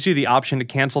 and gives you the option to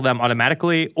cancel them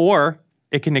automatically, or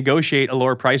it can negotiate a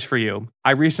lower price for you.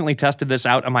 I recently tested this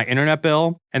out on my internet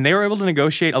bill, and they were able to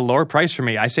negotiate a lower price for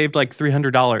me. I saved like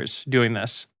 $300 doing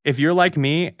this. If you're like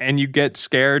me and you get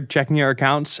scared checking your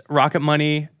accounts, Rocket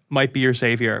Money might be your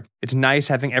savior. It's nice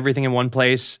having everything in one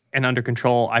place and under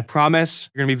control. I promise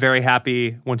you're gonna be very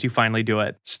happy once you finally do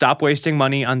it. Stop wasting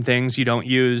money on things you don't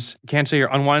use. Cancel your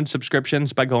unwanted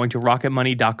subscriptions by going to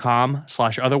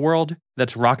rocketmoney.com/otherworld.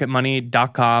 That's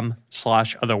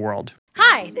rocketmoney.com/otherworld.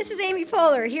 Hi, this is Amy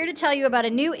Poehler, here to tell you about a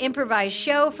new improvised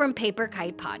show from Paper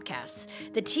Kite Podcasts,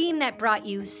 the team that brought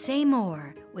you Say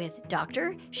More with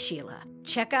Dr. Sheila.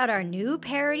 Check out our new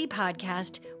parody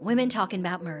podcast, Women Talking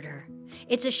About Murder.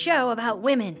 It's a show about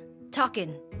women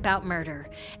talking about murder.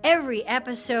 Every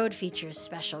episode features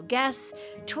special guests,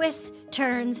 twists,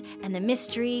 turns, and the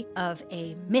mystery of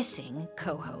a missing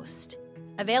co-host.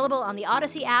 Available on the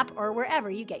Odyssey app or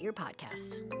wherever you get your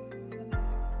podcasts.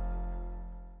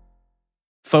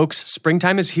 Folks,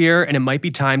 springtime is here and it might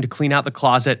be time to clean out the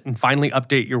closet and finally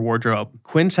update your wardrobe.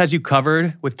 Quince has you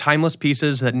covered with timeless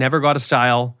pieces that never go out of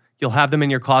style. You'll have them in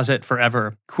your closet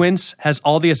forever. Quince has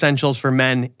all the essentials for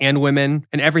men and women,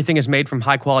 and everything is made from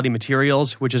high-quality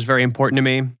materials, which is very important to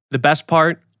me. The best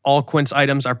part, all Quince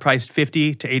items are priced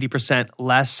 50 to 80%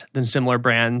 less than similar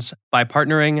brands. By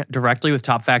partnering directly with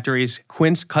top factories,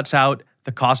 Quince cuts out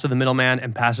the cost of the middleman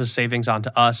and passes savings on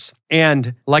to us.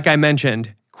 And like I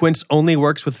mentioned, Quince only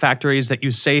works with factories that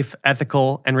use safe,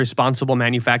 ethical, and responsible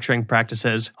manufacturing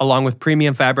practices, along with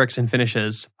premium fabrics and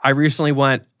finishes. I recently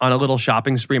went on a little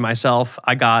shopping spree myself.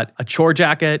 I got a chore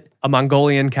jacket, a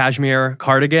Mongolian cashmere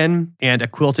cardigan, and a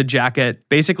quilted jacket.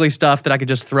 Basically stuff that I could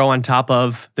just throw on top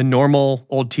of the normal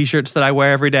old t-shirts that I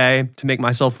wear every day to make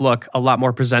myself look a lot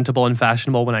more presentable and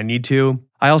fashionable when I need to.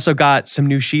 I also got some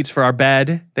new sheets for our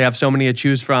bed. They have so many to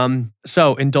choose from.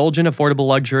 So indulge in affordable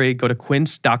luxury. Go to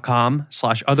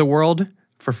quince.com/otherworld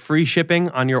for free shipping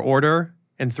on your order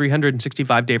and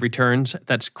 365-day returns.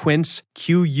 That's Quince,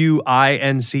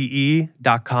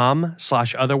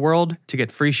 QUINCE.com/otherworld to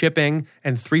get free shipping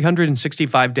and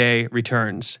 365-day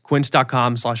returns.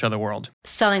 Quince.com/otherworld.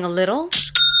 Selling a little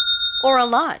or a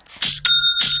lot?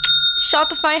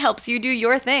 Shopify helps you do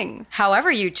your thing, however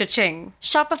you cha-ching.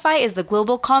 Shopify is the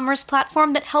global commerce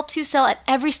platform that helps you sell at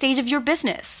every stage of your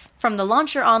business. From the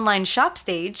launch your online shop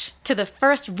stage, to the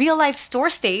first real-life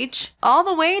store stage, all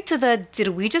the way to the did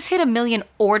we just hit 1 million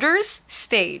orders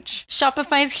stage.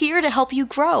 Shopify's here to help you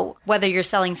grow. Whether you're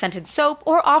selling scented soap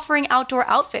or offering outdoor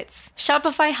outfits,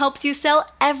 Shopify helps you sell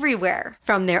everywhere.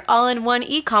 From their all-in-one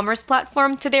e-commerce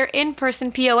platform to their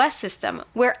in-person POS system,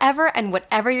 wherever and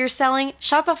whatever you're selling,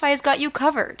 Shopify's got you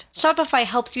covered. Shopify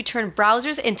helps you turn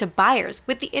browsers into buyers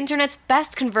with the internet's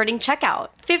best converting checkout.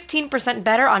 15%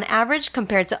 better on average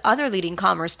compared to other leading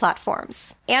commerce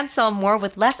platforms. And sell more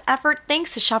with less effort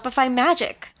thanks to Shopify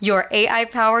Magic, your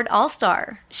AI-powered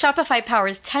all-star. Shopify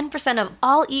powers 10% of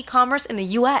all e-commerce in the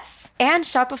US. And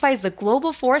Shopify is the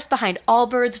global force behind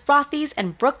Allbirds, Rothy's,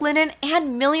 and Brooklinen,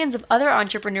 and millions of other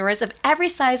entrepreneurs of every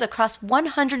size across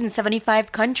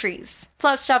 175 countries.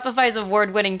 Plus, Shopify's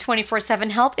award-winning 24/7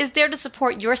 help is there to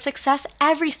support your success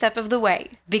every step of the way.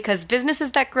 Because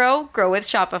businesses that grow with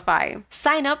Shopify.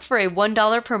 Sign up for a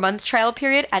 $1 per month trial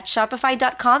period at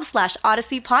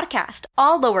shopify.com/Odyssey Podcast,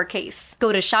 all lowercase.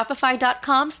 Go to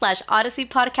shopify.com/Odyssey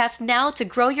Podcast now to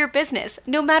grow your business,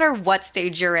 no matter what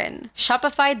stage you're in.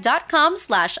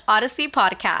 Shopify.com/Odyssey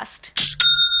Podcast.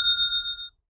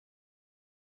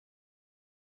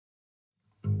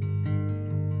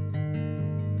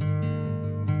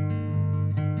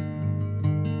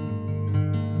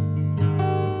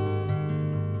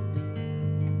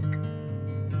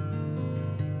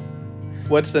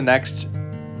 What's the next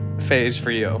phase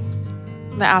for you?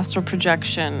 The astral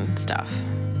projection stuff.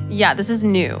 Yeah, this is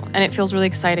new, and it feels really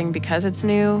exciting because it's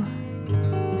new,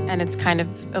 and it's kind of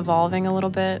evolving a little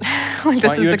bit. Like,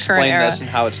 this is the current era. Explain this and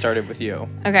how it started with you?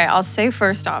 Okay, I'll say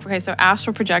first off. Okay, so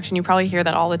astral projection, you probably hear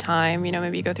that all the time. You know,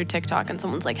 maybe you go through TikTok and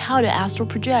someone's like, how to astral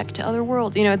project to other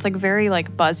worlds. You know, it's like very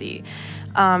like buzzy.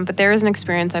 But there is an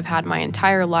experience I've had my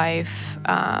entire life,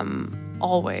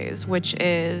 always, which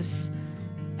is,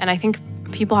 and I think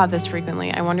people have this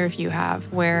frequently. I wonder if you have,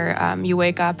 where you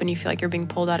wake up and you feel like you're being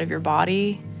pulled out of your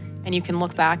body and you can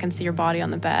look back and see your body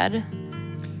on the bed.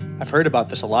 I've heard about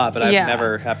this a lot, but I've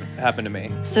never happened to me.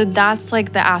 So that's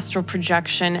like the astral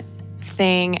projection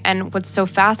thing. And what's so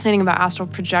fascinating about astral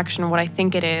projection, what I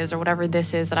think it is, or whatever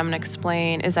this is that I'm going to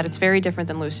explain, is that it's very different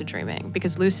than lucid dreaming.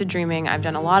 Because lucid dreaming, I've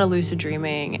done a lot of lucid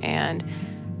dreaming, and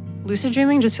lucid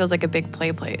dreaming just feels like a big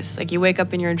play place. Like you wake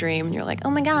up in your dream and you're like,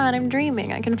 oh my God, I'm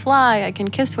dreaming. I can fly. I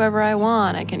can kiss whoever I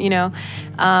want. I can, you know,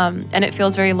 and it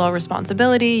feels very low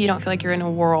responsibility. You don't feel like you're in a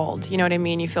world. You know what I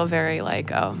mean? You feel very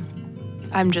like, oh,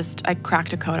 I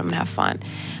cracked a code. I'm going to have fun.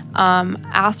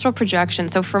 Astral projection.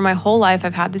 So for my whole life,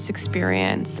 I've had this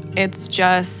experience. It's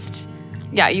just,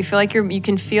 yeah, you feel like you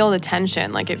can feel the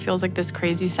tension. Like it feels like this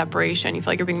crazy separation. You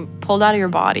feel like you're being pulled out of your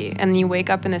body, and you wake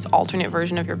up in this alternate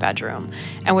version of your bedroom.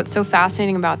 And what's so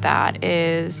fascinating about that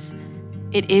is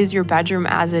it is your bedroom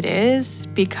as it is,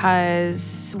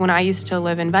 because when I used to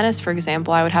live in Venice, for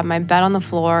example, I would have my bed on the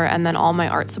floor and then all my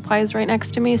art supplies right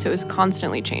next to me. So it was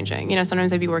constantly changing. You know,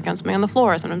 sometimes I'd be working on something on the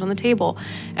floor, sometimes on the table.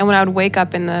 And when I would wake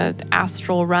up in the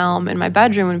astral realm in my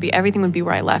bedroom, everything would be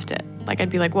where I left it. Like I'd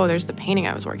be like, whoa, there's the painting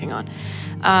I was working on.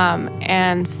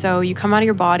 And so you come out of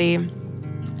your body,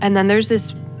 and then there's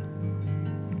this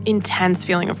intense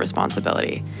feeling of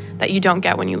responsibility that you don't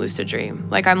get when you lucid dream.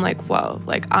 Like, I'm like, whoa,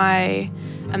 like I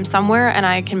am somewhere and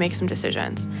I can make some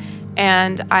decisions.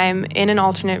 And I'm in an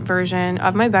alternate version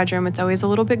of my bedroom. It's always a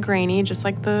little bit grainy, just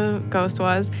like the ghost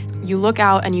was. You look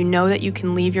out and you know that you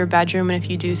can leave your bedroom, and if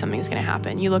you do, something's gonna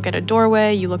happen. You look at a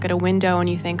doorway, you look at a window, and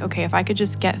you think, okay, if I could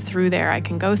just get through there, I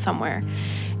can go somewhere.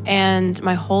 And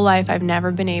my whole life, I've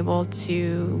never been able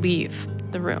to leave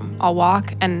the room. I'll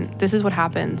walk, and this is what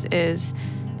happens is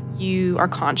you are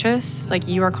conscious, like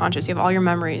you are conscious, you have all your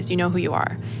memories, you know who you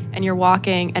are, and you're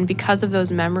walking, and because of those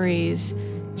memories,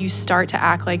 you start to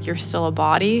act like you're still a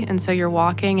body. And so you're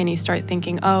walking and you start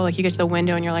thinking, oh, like you get to the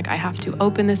window and you're like, I have to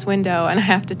open this window and I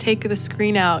have to take the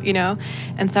screen out, you know?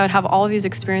 And so I'd have all of these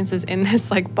experiences in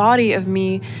this like body of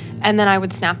me, and then I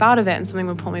would snap out of it and something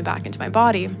would pull me back into my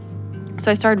body. So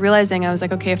I started realizing, I was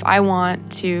like, okay, if I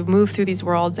want to move through these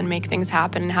worlds and make things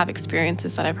happen and have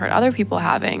experiences that I've heard other people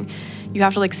having, you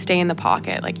have to like stay in the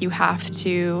pocket. Like you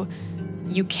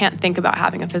can't think about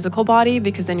having a physical body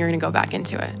because then you're going to go back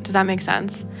into it. Does that make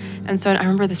sense? And so I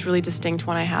remember this really distinct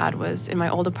one I had was in my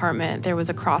old apartment, there was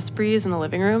a cross breeze in the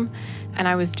living room, and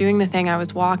I was doing the thing, I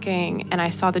was walking and I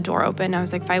saw the door open. And I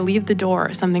was like, if I leave the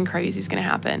door, something crazy is going to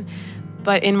happen.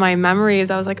 But in my memories,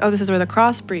 I was like, oh, this is where the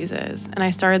cross breeze is. And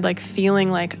I started like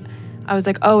feeling like, I was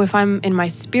like, oh, if I'm in my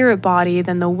spirit body,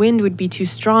 then the wind would be too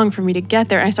strong for me to get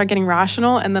there. And I start getting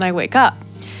rational, and then I wake up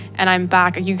and I'm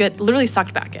back. You get literally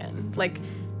sucked back in. Like,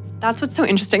 that's what's so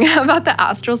interesting about the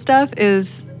astral stuff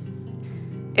is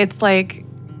it's like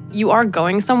you are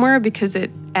going somewhere because it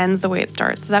ends the way it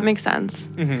starts. Does that make sense?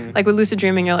 Mm-hmm. Like with lucid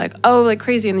dreaming, you're like, oh, like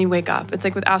crazy, and then you wake up. It's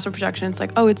like with astral projection, it's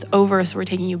like, oh, it's over, so we're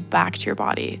taking you back to your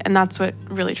body. And that's what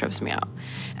really trips me out.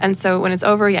 And so when it's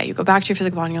over, yeah, you go back to your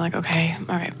physical body and you're like, okay,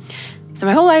 all right. So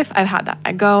my whole life, I've had that.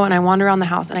 I go and I wander around the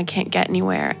house and I can't get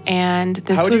anywhere. And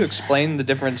this How would you explain the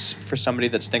difference for somebody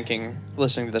that's thinking,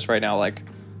 listening to this right now, like,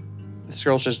 this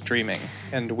girl's just dreaming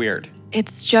and weird?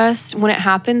 It's just when it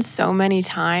happens so many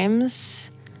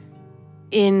times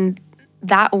in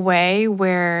that way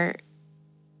where,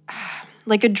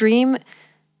 like a dream,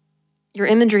 you're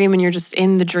in the dream and you're just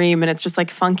in the dream and it's just like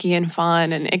funky and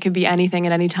fun and it could be anything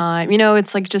at any time. You know,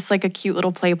 it's like just like a cute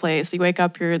little play place. You wake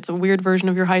up, it's a weird version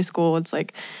of your high school. It's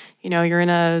like, you know, you're in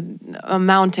a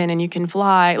mountain and you can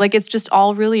fly. Like it's just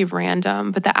all really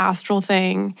random. But the astral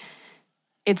thing,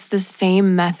 it's the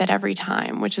same method every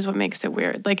time, which is what makes it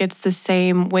weird. Like it's the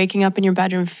same waking up in your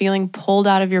bedroom, feeling pulled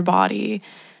out of your body.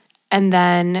 And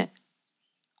then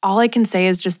all I can say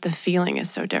is just the feeling is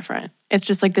so different. It's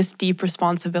just like this deep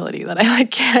responsibility that I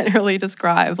like can't really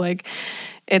describe. Like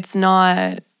it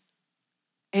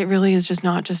really is just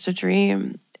not just a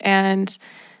dream. And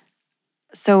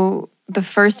so the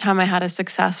first time I had a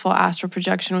successful astral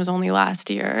projection was only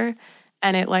last year.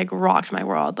 And it like rocked my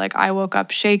world. Like I woke up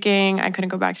shaking. I couldn't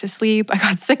go back to sleep. I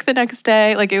got sick the next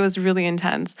day. Like it was really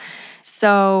intense.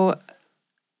 So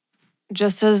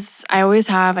just as I always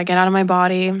have, I get out of my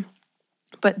body.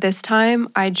 But this time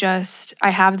I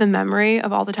have the memory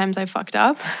of all the times I fucked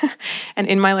up. And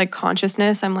in my like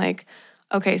consciousness, I'm like,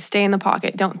 okay, stay in the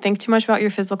pocket. Don't think too much about your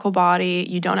physical body.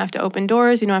 You don't have to open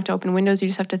doors. You don't have to open windows. You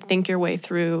just have to think your way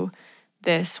through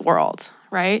this world,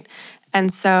 right?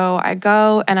 And so I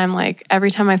go and I'm like,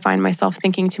 every time I find myself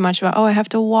thinking too much about, oh, I have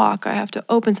to walk, I have to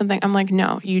open something, I'm like,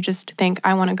 no, you just think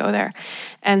I want to go there.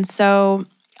 And so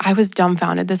I was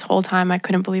dumbfounded this whole time. I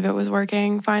couldn't believe it was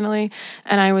working finally.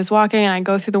 And I was walking and I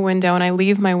go through the window and I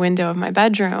leave my window of my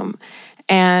bedroom.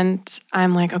 And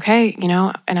I'm like, okay, you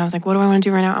know, and I was like, what do I want to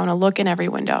do right now? I want to look in every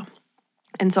window.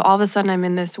 And so all of a sudden I'm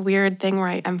in this weird thing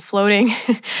where I'm floating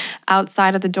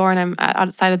outside of the door and I'm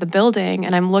outside of the building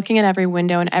and I'm looking at every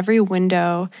window and every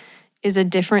window is a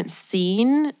different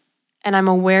scene and I'm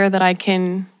aware that I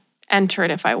can enter it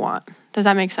if I want. Does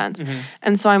that make sense? Mm-hmm.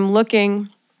 And so I'm looking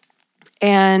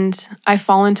and I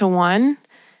fall into one.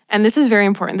 And this is very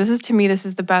important. This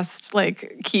is the best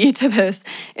like key to this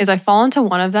is I fall into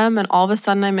one of them and all of a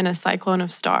sudden I'm in a cyclone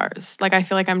of stars. Like I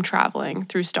feel like I'm traveling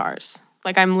through stars.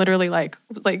 Like I'm literally like,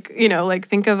 you know, like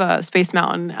think of a Space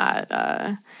Mountain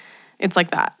at, it's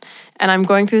like that. And I'm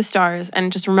going through the stars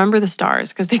and just remember the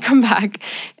stars because they come back.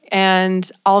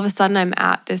 And all of a sudden I'm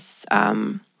at this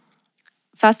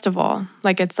festival.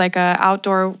 Like it's like a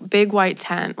outdoor big white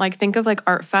tent. Like think of like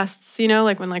art fests, you know,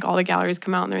 like when like all the galleries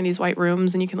come out and they're in these white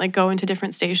rooms and you can like go into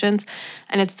different stations.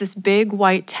 And it's this big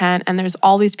white tent and there's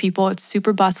all these people. It's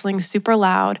super bustling, super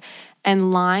loud.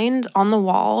 And lined on the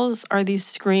walls are these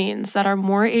screens that are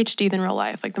more HD than real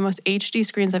life, like the most HD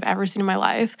screens I've ever seen in my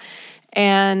life.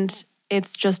 And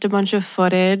it's just a bunch of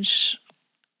footage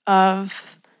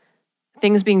of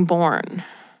things being born.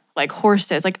 like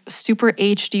horses, like super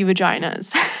HD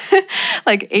vaginas,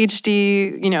 like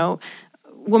HD,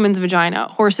 woman's vagina,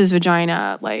 horse's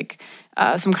vagina, like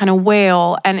some kind of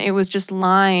whale. And it was just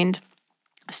lined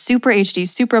super HD,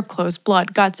 super up close,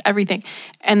 blood, guts, everything.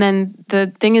 And then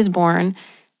the thing is born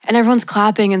and everyone's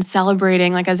clapping and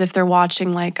celebrating like as if they're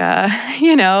watching like a,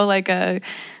 like a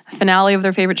finale of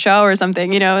their favorite show or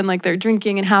something, and like they're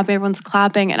drinking and happy, everyone's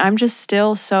clapping. And I'm just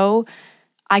still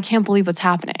I can't believe what's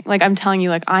happening. Like I'm telling you,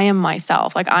 like I am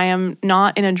myself. Like I am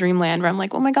not in a dreamland where I'm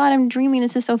like, oh my God, I'm dreaming.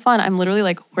 This is so fun. I'm literally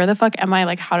like, where the fuck am I?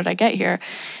 Like, how did I get here?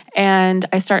 And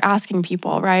I start asking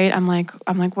people, right? I'm like,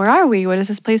 where are we? What is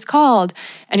this place called?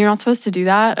 And you're not supposed to do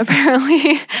that,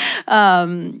 apparently.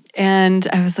 And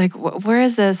I was like, where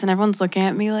is this? And everyone's looking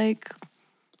at me like,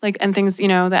 and things, the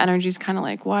energy's kind of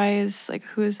like,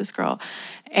 who is this girl?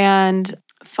 And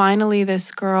finally,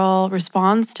 this girl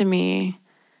responds to me.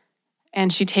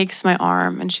 And she takes my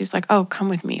arm and she's like, oh, come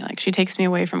with me. Like she takes me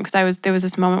away from, because there was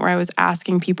this moment where I was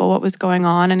asking people what was going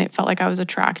on and it felt like I was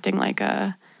attracting like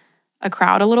a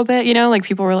crowd a little bit, like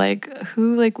people were like,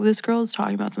 who, like this girl is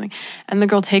talking about something. And the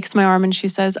girl takes my arm and she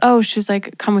says, she's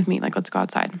like, come with me, like let's go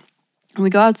outside. And we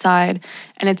go outside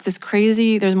and it's this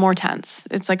crazy, there's more tents.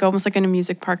 It's like almost like in a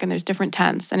music park and there's different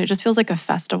tents and it just feels like a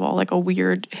festival, like a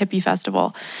weird hippie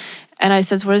festival. And I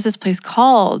says, what is this place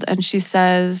called? And she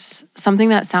says something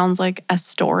that sounds like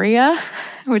Astoria,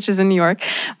 which is in New York.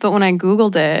 But when I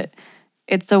Googled it,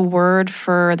 it's a word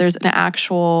for, there's an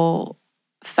actual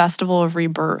festival of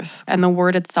rebirth. And the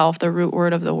word itself, the root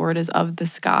word of the word is of the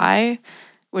sky,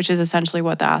 which is essentially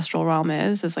what the astral realm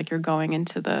is like you're going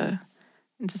into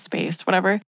space,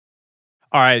 whatever.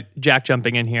 All right, Jack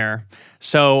jumping in here.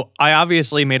 So I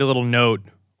obviously made a little note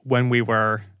when we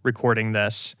were recording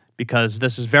this, because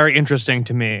this is very interesting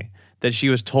to me that she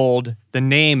was told the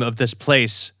name of this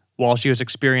place while she was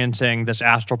experiencing this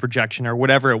astral projection or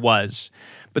whatever it was.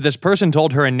 But this person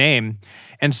told her a name.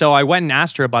 And so I went and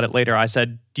asked her about it later. I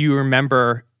said, do you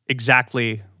remember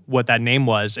exactly what that name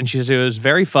was? And she said it was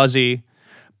very fuzzy,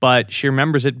 but she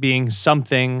remembers it being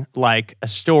something like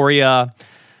Astoria,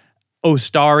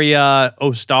 Ostaria,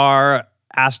 Ostar,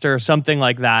 Astor, something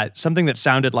like that, something that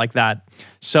sounded like that.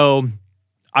 So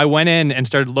I went in and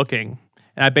started looking,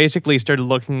 and I basically started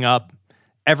looking up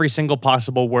every single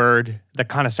possible word that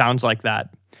kind of sounds like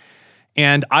that.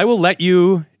 And I will let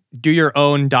you do your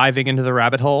own diving into the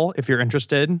rabbit hole if you're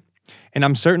interested. And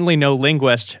I'm certainly no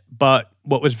linguist, but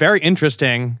what was very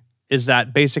interesting is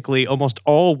that basically almost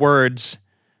all words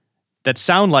that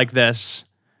sound like this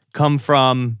come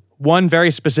from one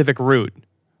very specific root,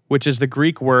 which is the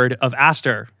Greek word of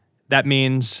Astor. That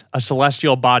means a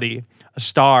celestial body, a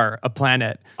star, a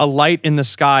planet, a light in the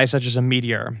sky such as a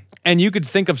meteor. And you could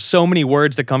think of so many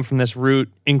words that come from this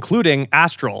root, including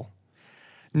astral.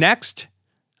 Next,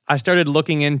 I started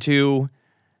looking into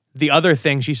the other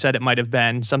thing she said it might have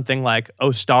been, something like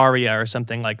Ostaria or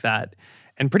something like that.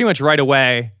 And pretty much right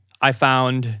away, I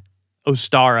found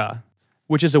Ostara,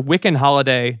 which is a Wiccan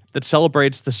holiday that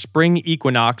celebrates the spring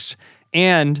equinox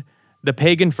and the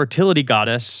pagan fertility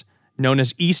goddess known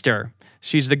as Easter.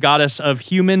 She's the goddess of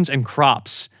humans and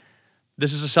crops.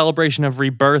 This is a celebration of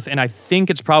rebirth, and I think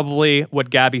it's probably what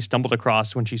Gabby stumbled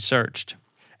across when she searched.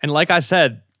 And like I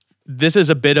said, this is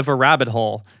a bit of a rabbit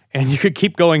hole, and you could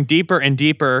keep going deeper and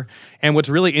deeper. And what's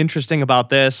really interesting about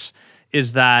this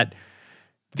is that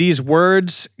these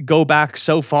words go back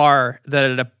so far that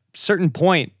at a certain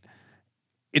point,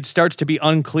 it starts to be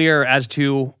unclear as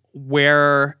to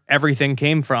where everything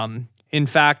came from. In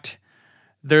fact,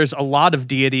 there's a lot of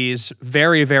deities,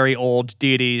 very, very old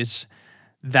deities,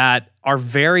 that are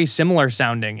very similar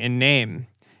sounding in name,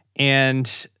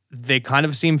 and they kind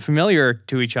of seem familiar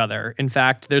to each other. In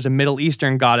fact, there's a Middle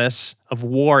Eastern goddess of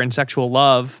war and sexual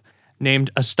love named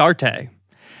Astarte.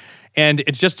 And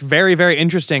it's just very, very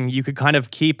interesting. You could kind of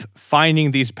keep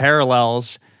finding these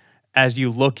parallels as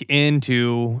you look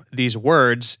into these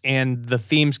words, and the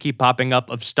themes keep popping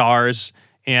up of stars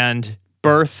and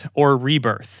birth or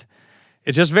rebirth.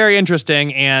 It's just very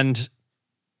interesting, and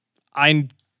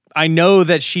I know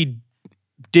that she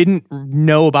didn't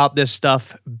know about this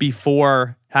stuff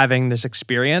before having this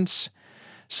experience,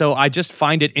 so I just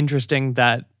find it interesting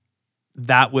that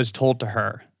that was told to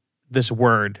her, this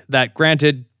word, that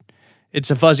granted,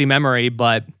 it's a fuzzy memory,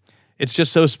 but it's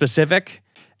just so specific.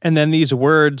 And then these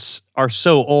words are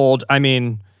so old. I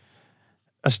mean,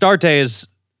 Astarte is,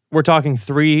 we're talking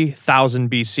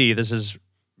 3000 BC. This is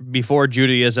before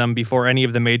Judaism, before any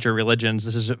of the major religions.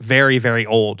 This is very, very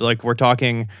old. Like, we're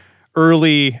talking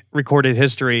early recorded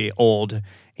history old.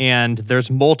 And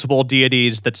there's multiple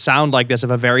deities that sound like this,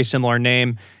 have a very similar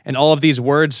name. And all of these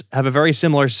words have a very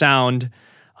similar sound.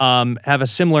 have a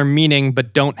similar meaning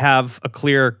but don't have a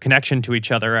clear connection to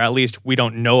each other. At least we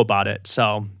don't know about it.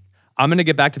 So I'm going to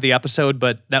get back to the episode,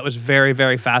 but that was very,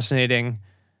 very fascinating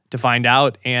to find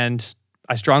out. And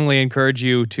I strongly encourage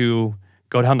you to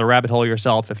go down the rabbit hole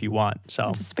yourself if you want.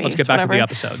 So space, let's get back whatever. to the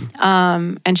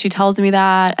episode. And she tells me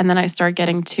that, and then I start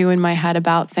getting two in my head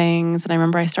about things. And I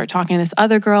remember I start talking to this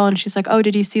other girl, and she's like, "Oh,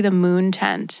 did you see the moon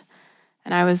tent?"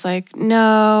 And I was like,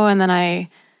 "No." And then I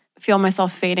feel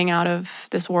myself fading out of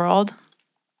this world,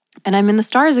 and I'm in the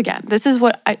stars again. This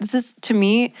is to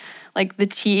me like the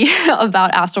tea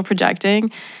about astral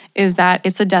projecting is that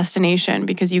it's a destination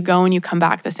because you go and you come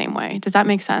back the same way. Does that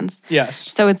make sense? Yes.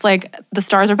 So it's like the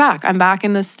stars are back. I'm back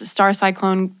in this star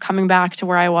cyclone coming back to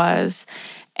where I was.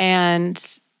 And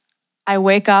I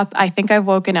wake up. I think I've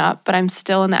woken up, but I'm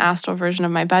still in the astral version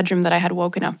of my bedroom that I had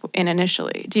woken up in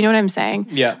initially. Do you know what I'm saying?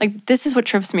 Yeah. Like this is what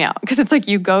trips me out because it's like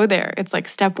you go there. It's like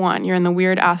step 1, you're in the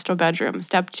weird astral bedroom.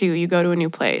 Step 2, you go to a new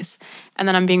place. And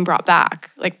then I'm being brought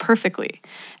back like perfectly.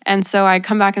 And so I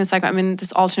come back in the cycle. I'm in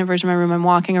this alternate version of my room. I'm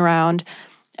walking around.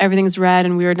 Everything's red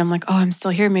and weird. And I'm like, oh, I'm still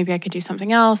here. Maybe I could do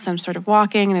something else. I'm sort of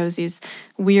walking. And there was these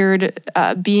weird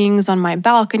beings on my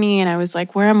balcony. And I was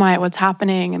like, where am I? What's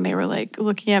happening? And they were like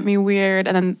looking at me weird.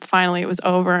 And then finally it was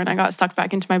over and I got sucked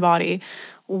back into my body,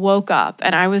 woke up,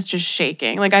 and I was just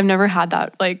shaking. Like I've never had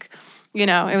that. Like, you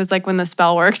know, it was like when the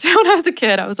spell worked when I was a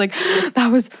kid. I was like, that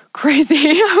was crazy.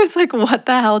 I was like, what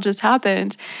the hell just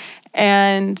happened?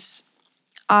 And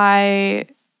I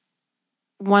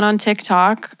went on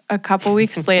TikTok a couple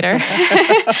weeks later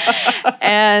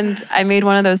and I made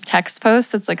one of those text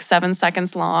posts that's like 7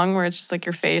 seconds long where it's just like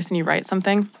your face and you write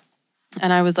something.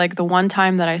 And I was like, the one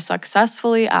time that I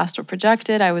successfully astral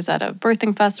projected, I was at a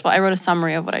birthing festival. I wrote a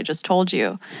summary of what I just told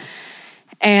you.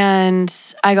 And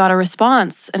I got a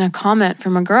response and a comment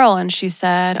from a girl and she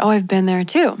said, oh, I've been there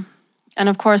too. And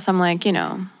of course I'm like, you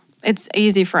know, it's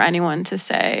easy for anyone to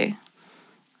say,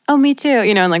 oh, me too,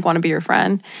 you know, and like want to be your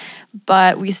friend.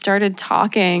 But we started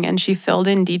talking and she filled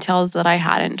in details that I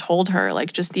hadn't told her,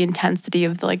 like just the intensity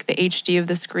of the HD of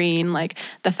the screen, like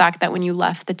the fact that when you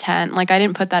left the tent, like I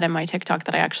didn't put that in my TikTok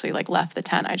that I actually like left the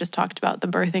tent. I just talked about the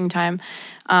birthing time,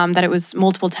 that it was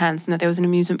multiple tents and that there was an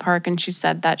amusement park. And she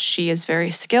said that she is very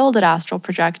skilled at astral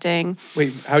projecting.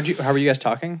 Wait, how were you guys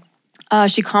talking?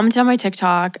 She commented on my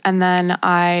TikTok and then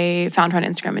I found her on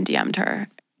Instagram and DM'd her.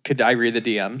 Could I read the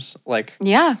DMs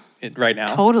Yeah, right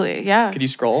now? totally. Yeah. Could you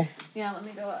scroll? Yeah, let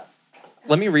me go up.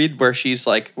 Let me read where she's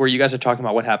like, where you guys are talking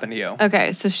about what happened to you.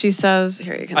 Okay, so she says,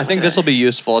 here you can. I think this will be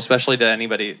useful, especially to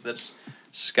anybody that's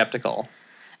skeptical.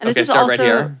 And this Okay, is start also, right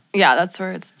here. Yeah, that's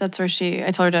where I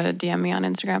told her to DM me on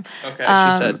Instagram. Okay,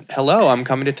 she said, hello, I'm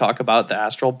coming to talk about the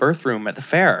astral birth room at the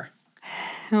fair.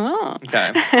 Oh.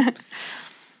 Okay.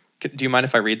 Do you mind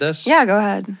if I read this? Yeah, go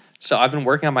ahead. So I've been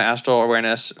working on my astral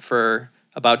awareness for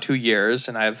about 2 years,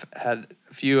 and I've had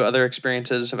a few other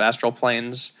experiences of astral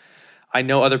planes I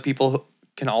know other people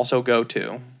can also go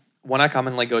to. One I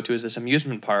commonly go to is this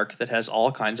amusement park that has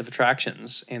all kinds of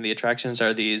attractions, and the attractions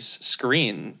are these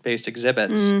screen-based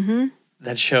exhibits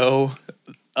that show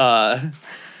the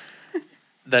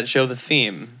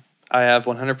theme. I have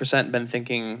 100% been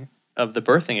thinking of the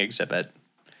birthing exhibit.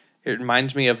 It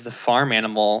reminds me of the farm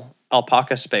animal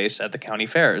alpaca space at the county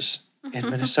fairs. In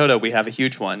Minnesota, we have a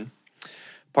huge one.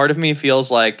 Part of me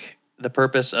feels like the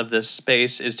purpose of this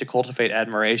space is to cultivate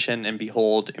admiration and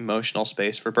behold emotional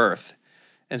space for birth.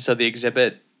 And so the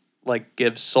exhibit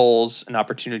gives souls an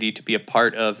opportunity to be a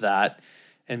part of that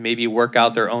and maybe work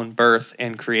out their own birth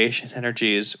and creation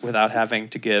energies without having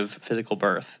to give physical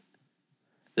birth.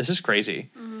 This is crazy.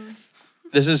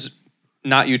 This is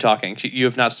not you talking. You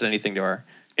have not said anything to her.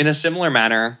 In a similar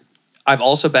manner, I've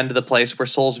also been to the place where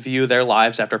souls view their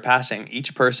lives after passing.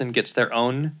 Each person gets their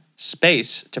own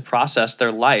space to process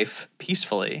their life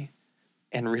peacefully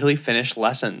and really finish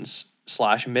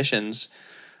lessons/missions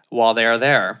while they are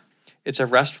there. It's a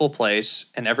restful place,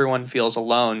 and everyone feels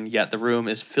alone, yet the room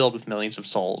is filled with millions of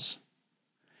souls.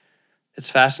 It's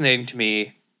fascinating to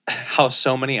me how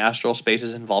so many astral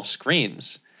spaces involve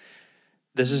screens.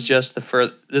 This is just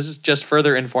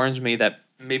further informs me that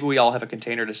maybe we all have a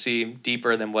container to see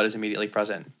deeper than what is immediately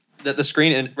present. That the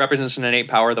screen represents an innate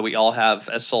power that we all have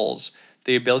as souls.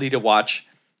 The ability to watch,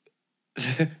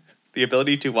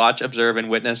 observe, and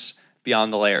witness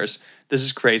beyond the layers. This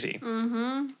is crazy.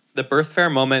 The birth fair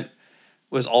moment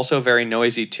was also very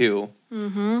noisy too,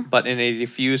 but in a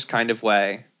diffused kind of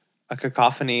way. A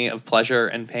cacophony of pleasure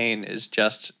and pain is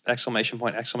just !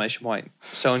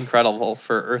 So incredible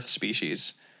for Earth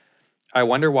species. I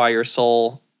wonder why your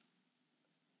soul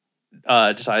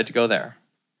decided to go there.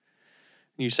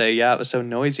 You say, yeah, it was so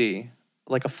noisy,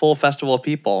 like a full festival of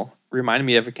people. reminded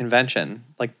me of a convention,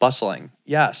 like bustling.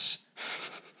 Yes.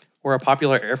 Or a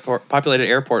populated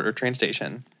airport or train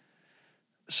station.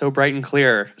 So bright and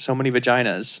clear, so many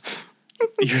vaginas.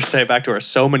 You say it back to her,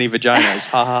 so many vaginas.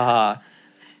 Ha ha ha.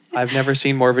 I've never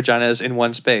seen more vaginas in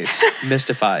one space.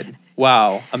 Mystified.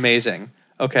 Wow, amazing.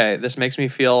 Okay, this makes me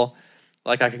feel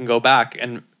like I can go back,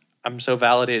 and I'm so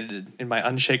validated in my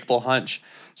unshakable hunch.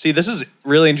 See, this is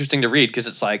really interesting to read because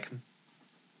it's like,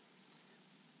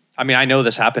 I mean, I know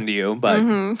this happened to you, but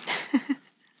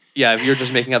yeah, if you're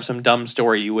just making up some dumb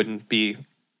story, you wouldn't be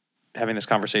having this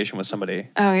conversation with somebody.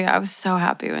 Oh yeah, I was so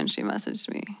happy when she messaged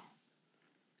me.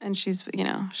 And she's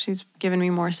given me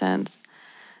more sense.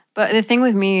 But the thing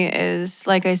with me is,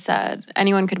 like I said,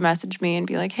 anyone could message me and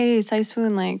be like, hey,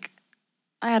 Saiswoon, like,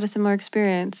 I had a similar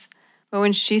experience. But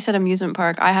when she said amusement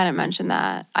park, I hadn't mentioned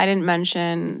that. I didn't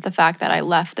mention the fact that I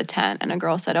left the tent and a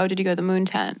girl said, oh, did you go to the moon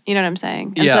tent? You know what I'm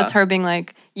saying? And so that's her being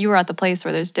like, you were at the place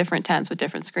where there's different tents with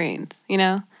different screens, you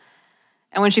know?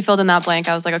 And when she filled in that blank,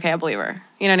 I was like, okay, I believe her.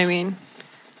 You know what I mean?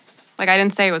 Like, I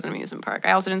didn't say it was an amusement park.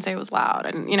 I also didn't say it was loud,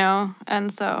 and you know?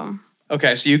 And so...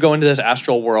 Okay, so you go into this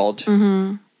astral world.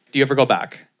 Mm-hmm. Do you ever go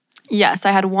back? Yes,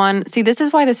 I had one. See, this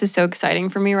is why this is so exciting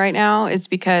for me right now, is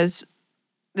because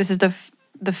this is the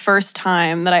first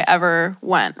time that I ever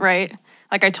went, right?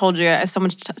 Like I told you, so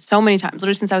many times,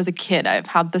 literally since I was a kid, I've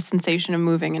had this sensation of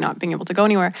moving and not being able to go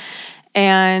anywhere.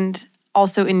 And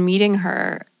also in meeting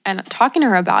her and talking to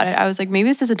her about it, I was like, maybe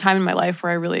this is a time in my life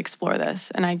where I really explore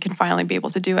this and I can finally be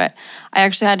able to do it. I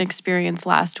actually had an experience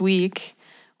last week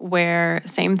where,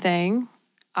 same thing,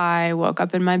 I woke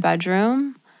up in my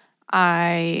bedroom,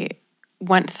 I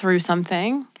went through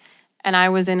something, and I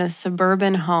was in a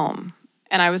suburban home.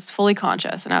 And I was fully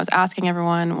conscious, and I was asking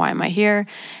everyone, why am I here?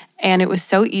 And it was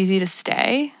so easy to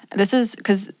stay. This is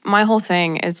because my whole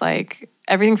thing is like,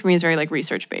 everything for me is very like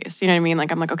research based. You know what I mean?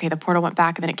 Like I'm like, okay, the portal went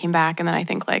back and then it came back. And then I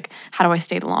think like, how do I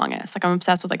stay the longest? Like I'm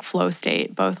obsessed with like flow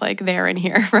state, both like there and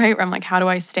here, right? Where I'm like, how do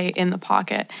I stay in the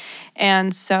pocket?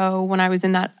 And so when I was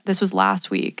in that, this was last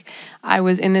week, I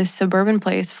was in this suburban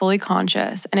place, fully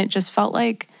conscious. And it just felt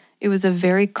like it was a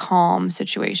very calm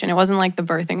situation. It wasn't like the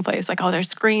birthing place, like, oh, there's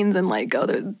screens and like,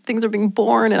 oh, things are being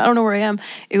born and I don't know where I am.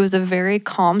 It was a very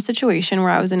calm situation where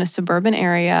I was in a suburban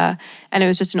area and it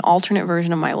was just an alternate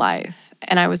version of my life.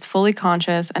 And I was fully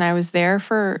conscious and I was there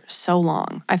for so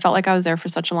long. I felt like I was there for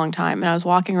such a long time. And I was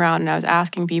walking around and I was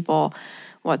asking people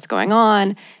what's going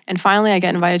on. And finally I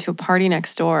get invited to a party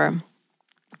next door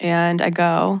and I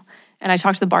go and I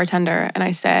talk to the bartender and I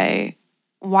say,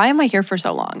 why am I here for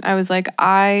so long? I was like,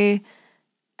 I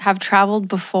have traveled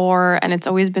before and it's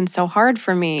always been so hard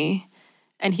for me.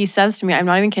 And he says to me, I'm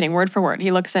not even kidding, word for word, he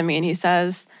looks at me and he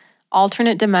says,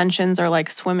 alternate dimensions are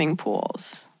like swimming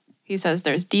pools. He says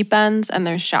there's deep ends and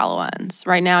there's shallow ends.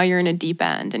 Right now you're in a deep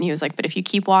end. And he was like, but if you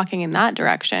keep walking in that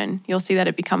direction, you'll see that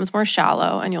it becomes more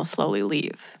shallow and you'll slowly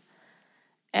leave.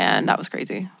 And that was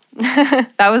crazy.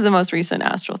 That was the most recent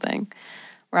astral thing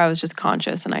where I was just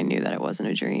conscious and I knew that it wasn't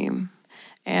a dream.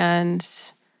 And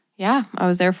yeah, I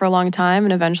was there for a long time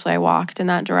and eventually I walked in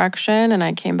that direction and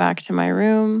I came back to my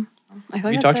room. I feel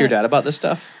like you talk to your dad about this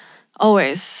stuff?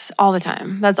 Always, all the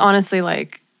time. That's honestly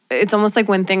like, it's almost like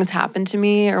when things happen to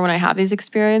me or when I have these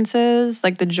experiences,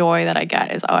 like the joy that I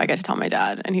get is, oh, I get to tell my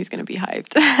dad and he's going to be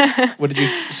hyped.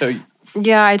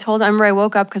 Yeah, I remember I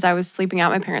woke up because I was sleeping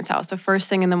at my parents' house. So first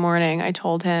thing in the morning, I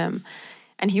told him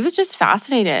and he was just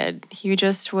fascinated. He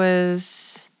just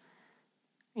was...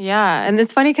 Yeah, and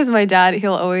it's funny because my dad,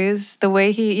 he'll always, the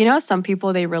way he, some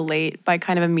people, they relate by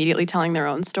kind of immediately telling their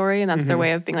own story, and that's their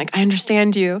way of being like, I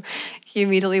understand you. He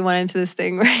immediately went into this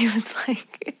thing where he was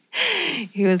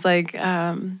like,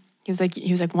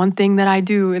 one thing that I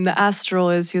do in the astral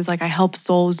is, he was like, I help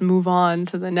souls move on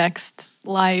to the next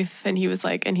life, and he was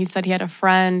like, and he said he had a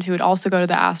friend who would also go to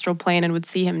the astral plane and would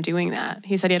see him doing that.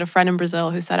 He said he had a friend in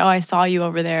Brazil who said, oh, I saw you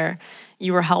over there.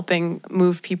 You were helping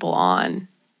move people on.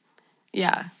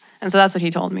 Yeah. And so that's what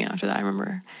he told me after that, I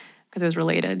remember, because it was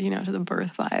related, to the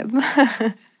birth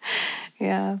vibe.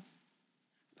 Yeah.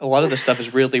 A lot of this stuff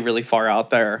is really, really far out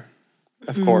there,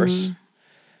 of course.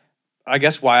 I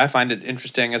guess why I find it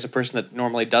interesting as a person that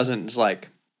normally doesn't is like,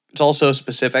 it's all so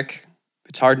specific.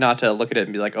 It's hard not to look at it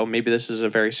and be like, oh, maybe this is a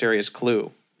very serious clue,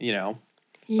 Like,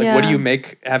 what do you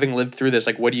make, having lived through this,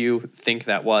 like, what do you think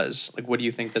that was? Like, what do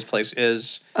you think this place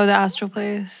is? Oh, the astral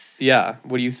place. Yeah.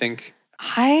 What do you think?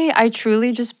 I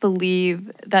truly just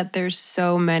believe that there's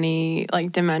so many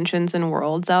like dimensions and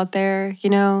worlds out there,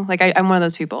 Like I'm one of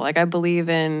those people. Like I believe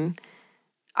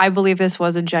this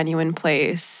was a genuine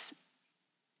place.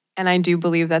 And I do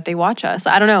believe that they watch us.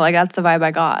 I don't know, like that's the vibe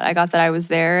I got. I got that I was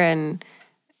there and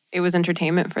it was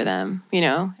entertainment for them, you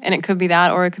know? And it could be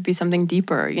that, or it could be something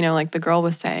deeper, you know, like the girl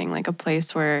was saying, like a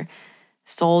place where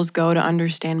souls go to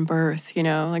understand birth, you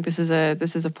know? Like this is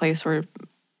a place where,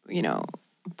 you know,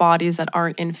 bodies that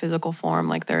aren't in physical form,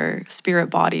 like they're spirit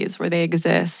bodies where they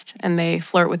exist and they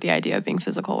flirt with the idea of being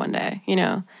physical one day, you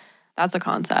know? That's a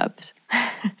concept.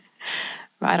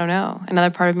 But I don't know. Another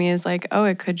part of me is like, oh,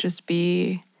 it could just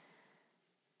be,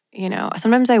 you know,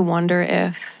 sometimes I wonder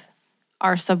if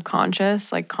our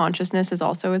subconscious, like consciousness is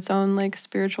also its own like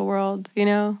spiritual world, you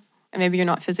know? And maybe you're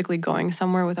not physically going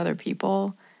somewhere with other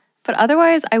people. But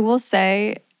otherwise, I will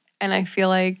say, and I feel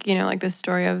like, you know, like this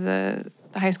story of the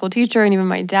high school teacher and even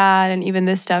my dad and even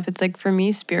this stuff, it's like for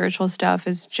me, spiritual stuff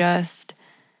is just,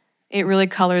 it really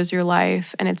colors your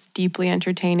life and it's deeply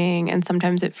entertaining. And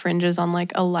sometimes it fringes on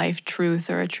like a life truth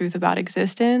or a truth about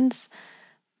existence.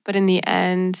 But in the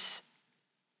end,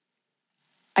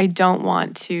 I don't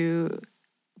want to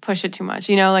push it too much.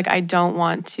 You know, like I don't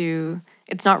want to,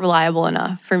 it's not reliable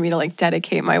enough for me to like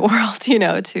dedicate my world, you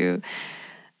know, to,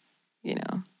 you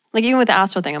know, like even with the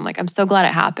astral thing, I'm like, I'm so glad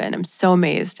it happened. I'm so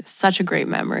amazed. It's such a great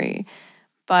memory.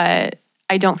 But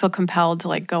I don't feel compelled to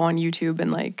like go on YouTube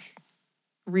and like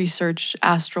research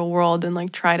astral world and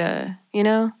like try to, you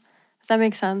know, does that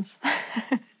make sense?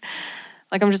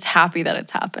 Like I'm just happy that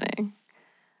it's happening.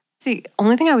 The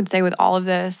only thing I would say with all of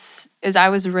this is I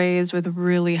was raised with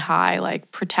really high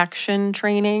like protection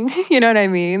training. You know what I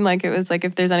mean? Like it was like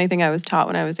if there's anything I was taught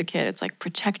when I was a kid, it's like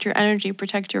protect your energy,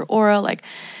 protect your aura, like.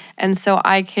 And so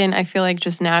I feel like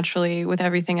just naturally with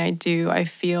everything I do, I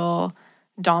feel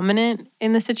dominant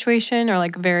in the situation or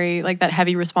like very like that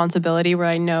heavy responsibility where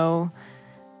I know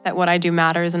that what I do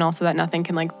matters and also that nothing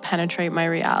can like penetrate my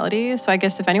reality. So I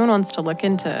guess if anyone wants to look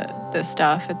into this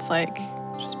stuff, it's like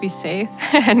just be safe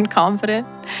and confident,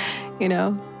 you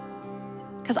know?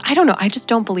 Because I don't know, I just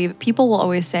don't believe it. People will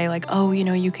always say like, oh, you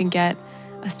know, you can get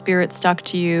a spirit stuck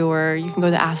to you or you can go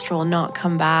to the astral and not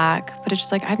come back. But it's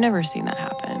just like, I've never seen that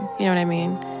happen. You know what I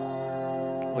mean?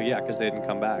 Well, yeah, because they didn't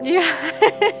come back. Yeah.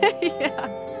 Yeah.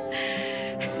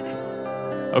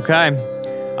 Okay.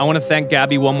 I want to thank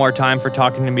Gabby one more time for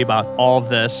talking to me about all of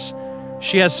this.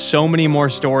 She has so many more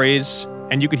stories,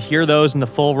 and you could hear those in the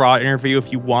full raw interview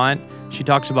if you want. She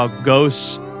talks about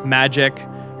ghosts, magic,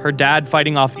 her dad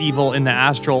fighting off evil in the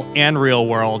astral and real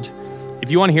world.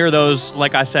 If you want to hear those,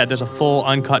 like I said, there's a full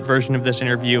uncut version of this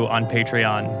interview on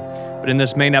Patreon. But in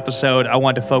this main episode, I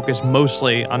want to focus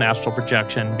mostly on astral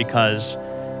projection because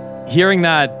hearing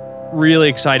that really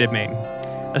excited me,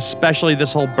 especially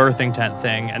this whole birthing tent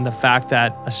thing and the fact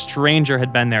that a stranger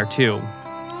had been there too.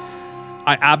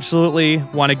 I absolutely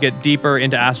want to get deeper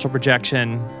into astral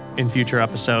projection in future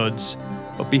episodes.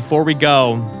 But before we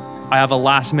go, I have a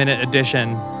last-minute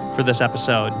addition for this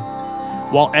episode.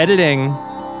 While editing,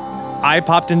 I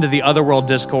popped into the Otherworld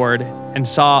Discord and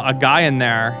saw a guy in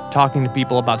there talking to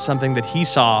people about something that he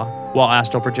saw while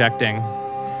astral projecting.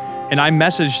 And I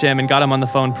messaged him and got him on the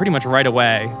phone pretty much right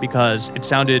away because it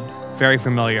sounded very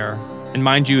familiar. And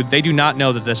mind you, they do not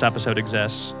know that this episode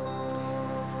exists.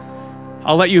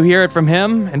 I'll let you hear it from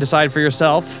him and decide for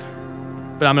yourself,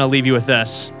 but I'm going to leave you with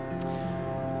this.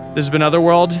 This has been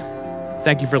Otherworld.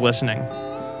 Thank you for listening.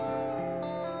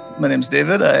 My name's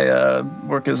David. I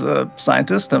work as a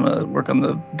scientist. I work on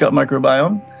the gut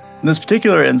microbiome. In this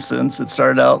particular instance, it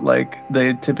started out like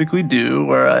they typically do,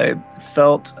 where I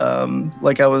felt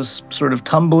like I was sort of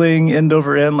tumbling end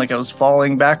over end, like I was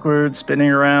falling backwards, spinning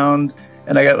around.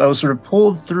 And I was sort of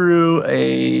pulled through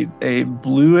a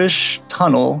bluish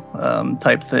tunnel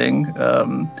type thing,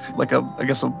 like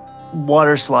a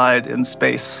water slide in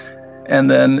space. And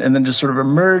then just sort of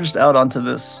emerged out onto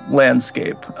this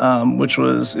landscape, which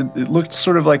was, it looked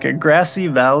sort of like a grassy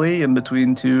valley in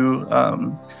between two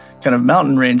kind of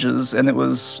mountain ranges. And it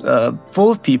was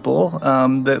full of people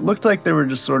that looked like they were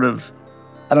just sort of,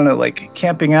 I don't know, like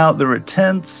camping out. There were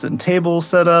tents and tables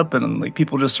set up and like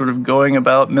people just sort of going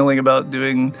about, milling about,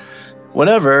 doing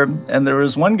whatever. And there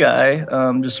was one guy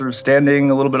just sort of standing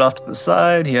a little bit off to the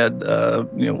side. He had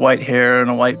white hair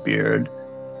and a white beard.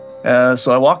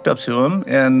 So I walked up to him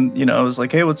and, I was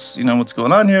like, hey, what's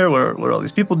going on here? What are all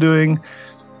these people doing?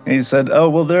 And he said, oh,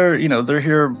 well, they're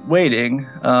here waiting,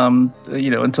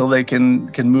 until they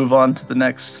can move on to the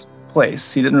next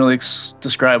place. He didn't really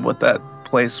describe what that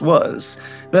place was.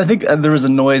 But I think there was a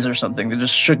noise or something that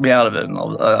just shook me out of it. And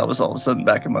I was all of a sudden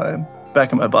back in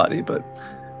my body. But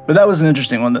that was an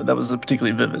interesting one. That was a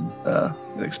particularly vivid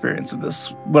experience of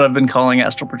this, what I've been calling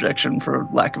astral projection for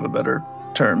lack of a better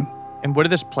term. And what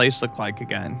did this place look like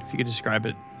again, if you could describe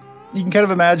it? You can kind of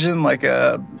imagine like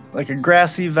a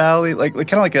grassy valley, like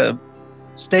kind of like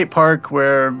state park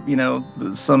where,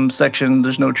 some section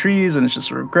there's no trees and it's just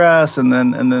sort of grass, and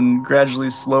then gradually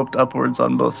sloped upwards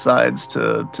on both sides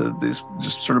to these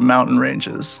just sort of mountain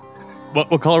ranges.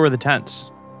 What color were the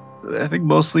tents? I think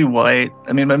mostly white.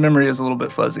 I mean, my memory is a little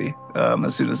bit fuzzy.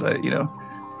 As soon as I,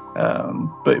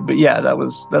 but yeah,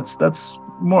 that's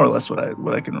more or less what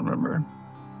I can remember.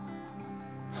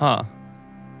 Huh.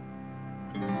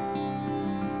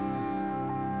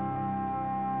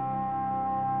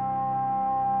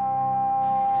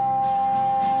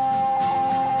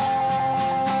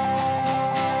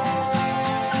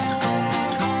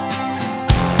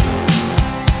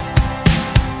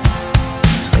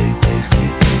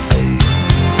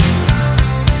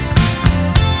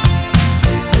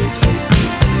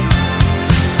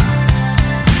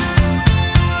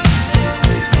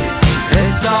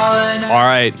 All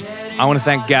right, I want to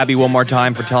thank Gabby one more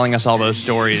time for telling us all those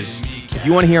stories. If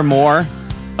you want to hear more,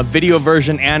 a video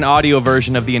version and audio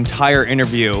version of the entire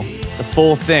interview, the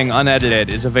full thing unedited,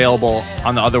 is available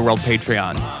on the Otherworld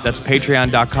Patreon. That's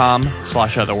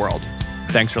patreon.com/Otherworld.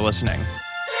 Thanks for listening.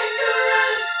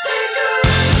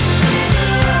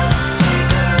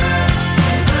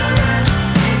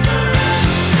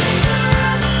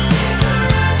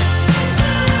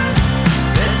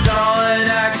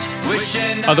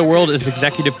 Otherworld is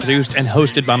executive produced and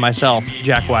hosted by myself,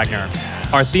 Jack Wagner.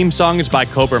 Our theme song is by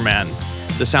Cobra Man.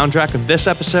 The soundtrack of this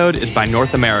episode is by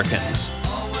North Americans.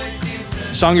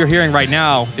 The song you're hearing right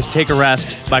now is Take a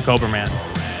Rest by Cobra Man.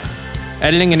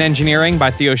 Editing and engineering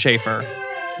by Theo Schaefer.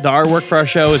 The artwork for our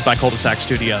show is by Cul-de-sac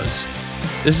Studios.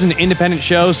 This is an independent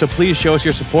show, so please show us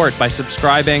your support by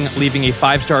subscribing, leaving a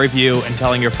 5-star review, and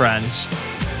telling your friends.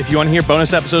 If you want to hear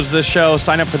bonus episodes of this show,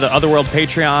 sign up for the Otherworld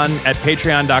Patreon at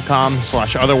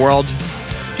patreon.com/Otherworld.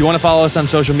 If you want to follow us on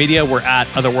social media, we're at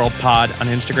OtherworldPod on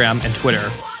Instagram and Twitter.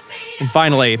 And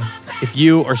finally, if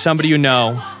you or somebody you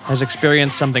know has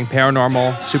experienced something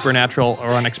paranormal, supernatural,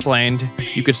 or unexplained,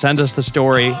 you could send us the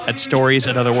story at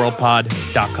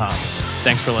stories@otherworldpod.com.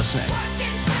 Thanks for listening.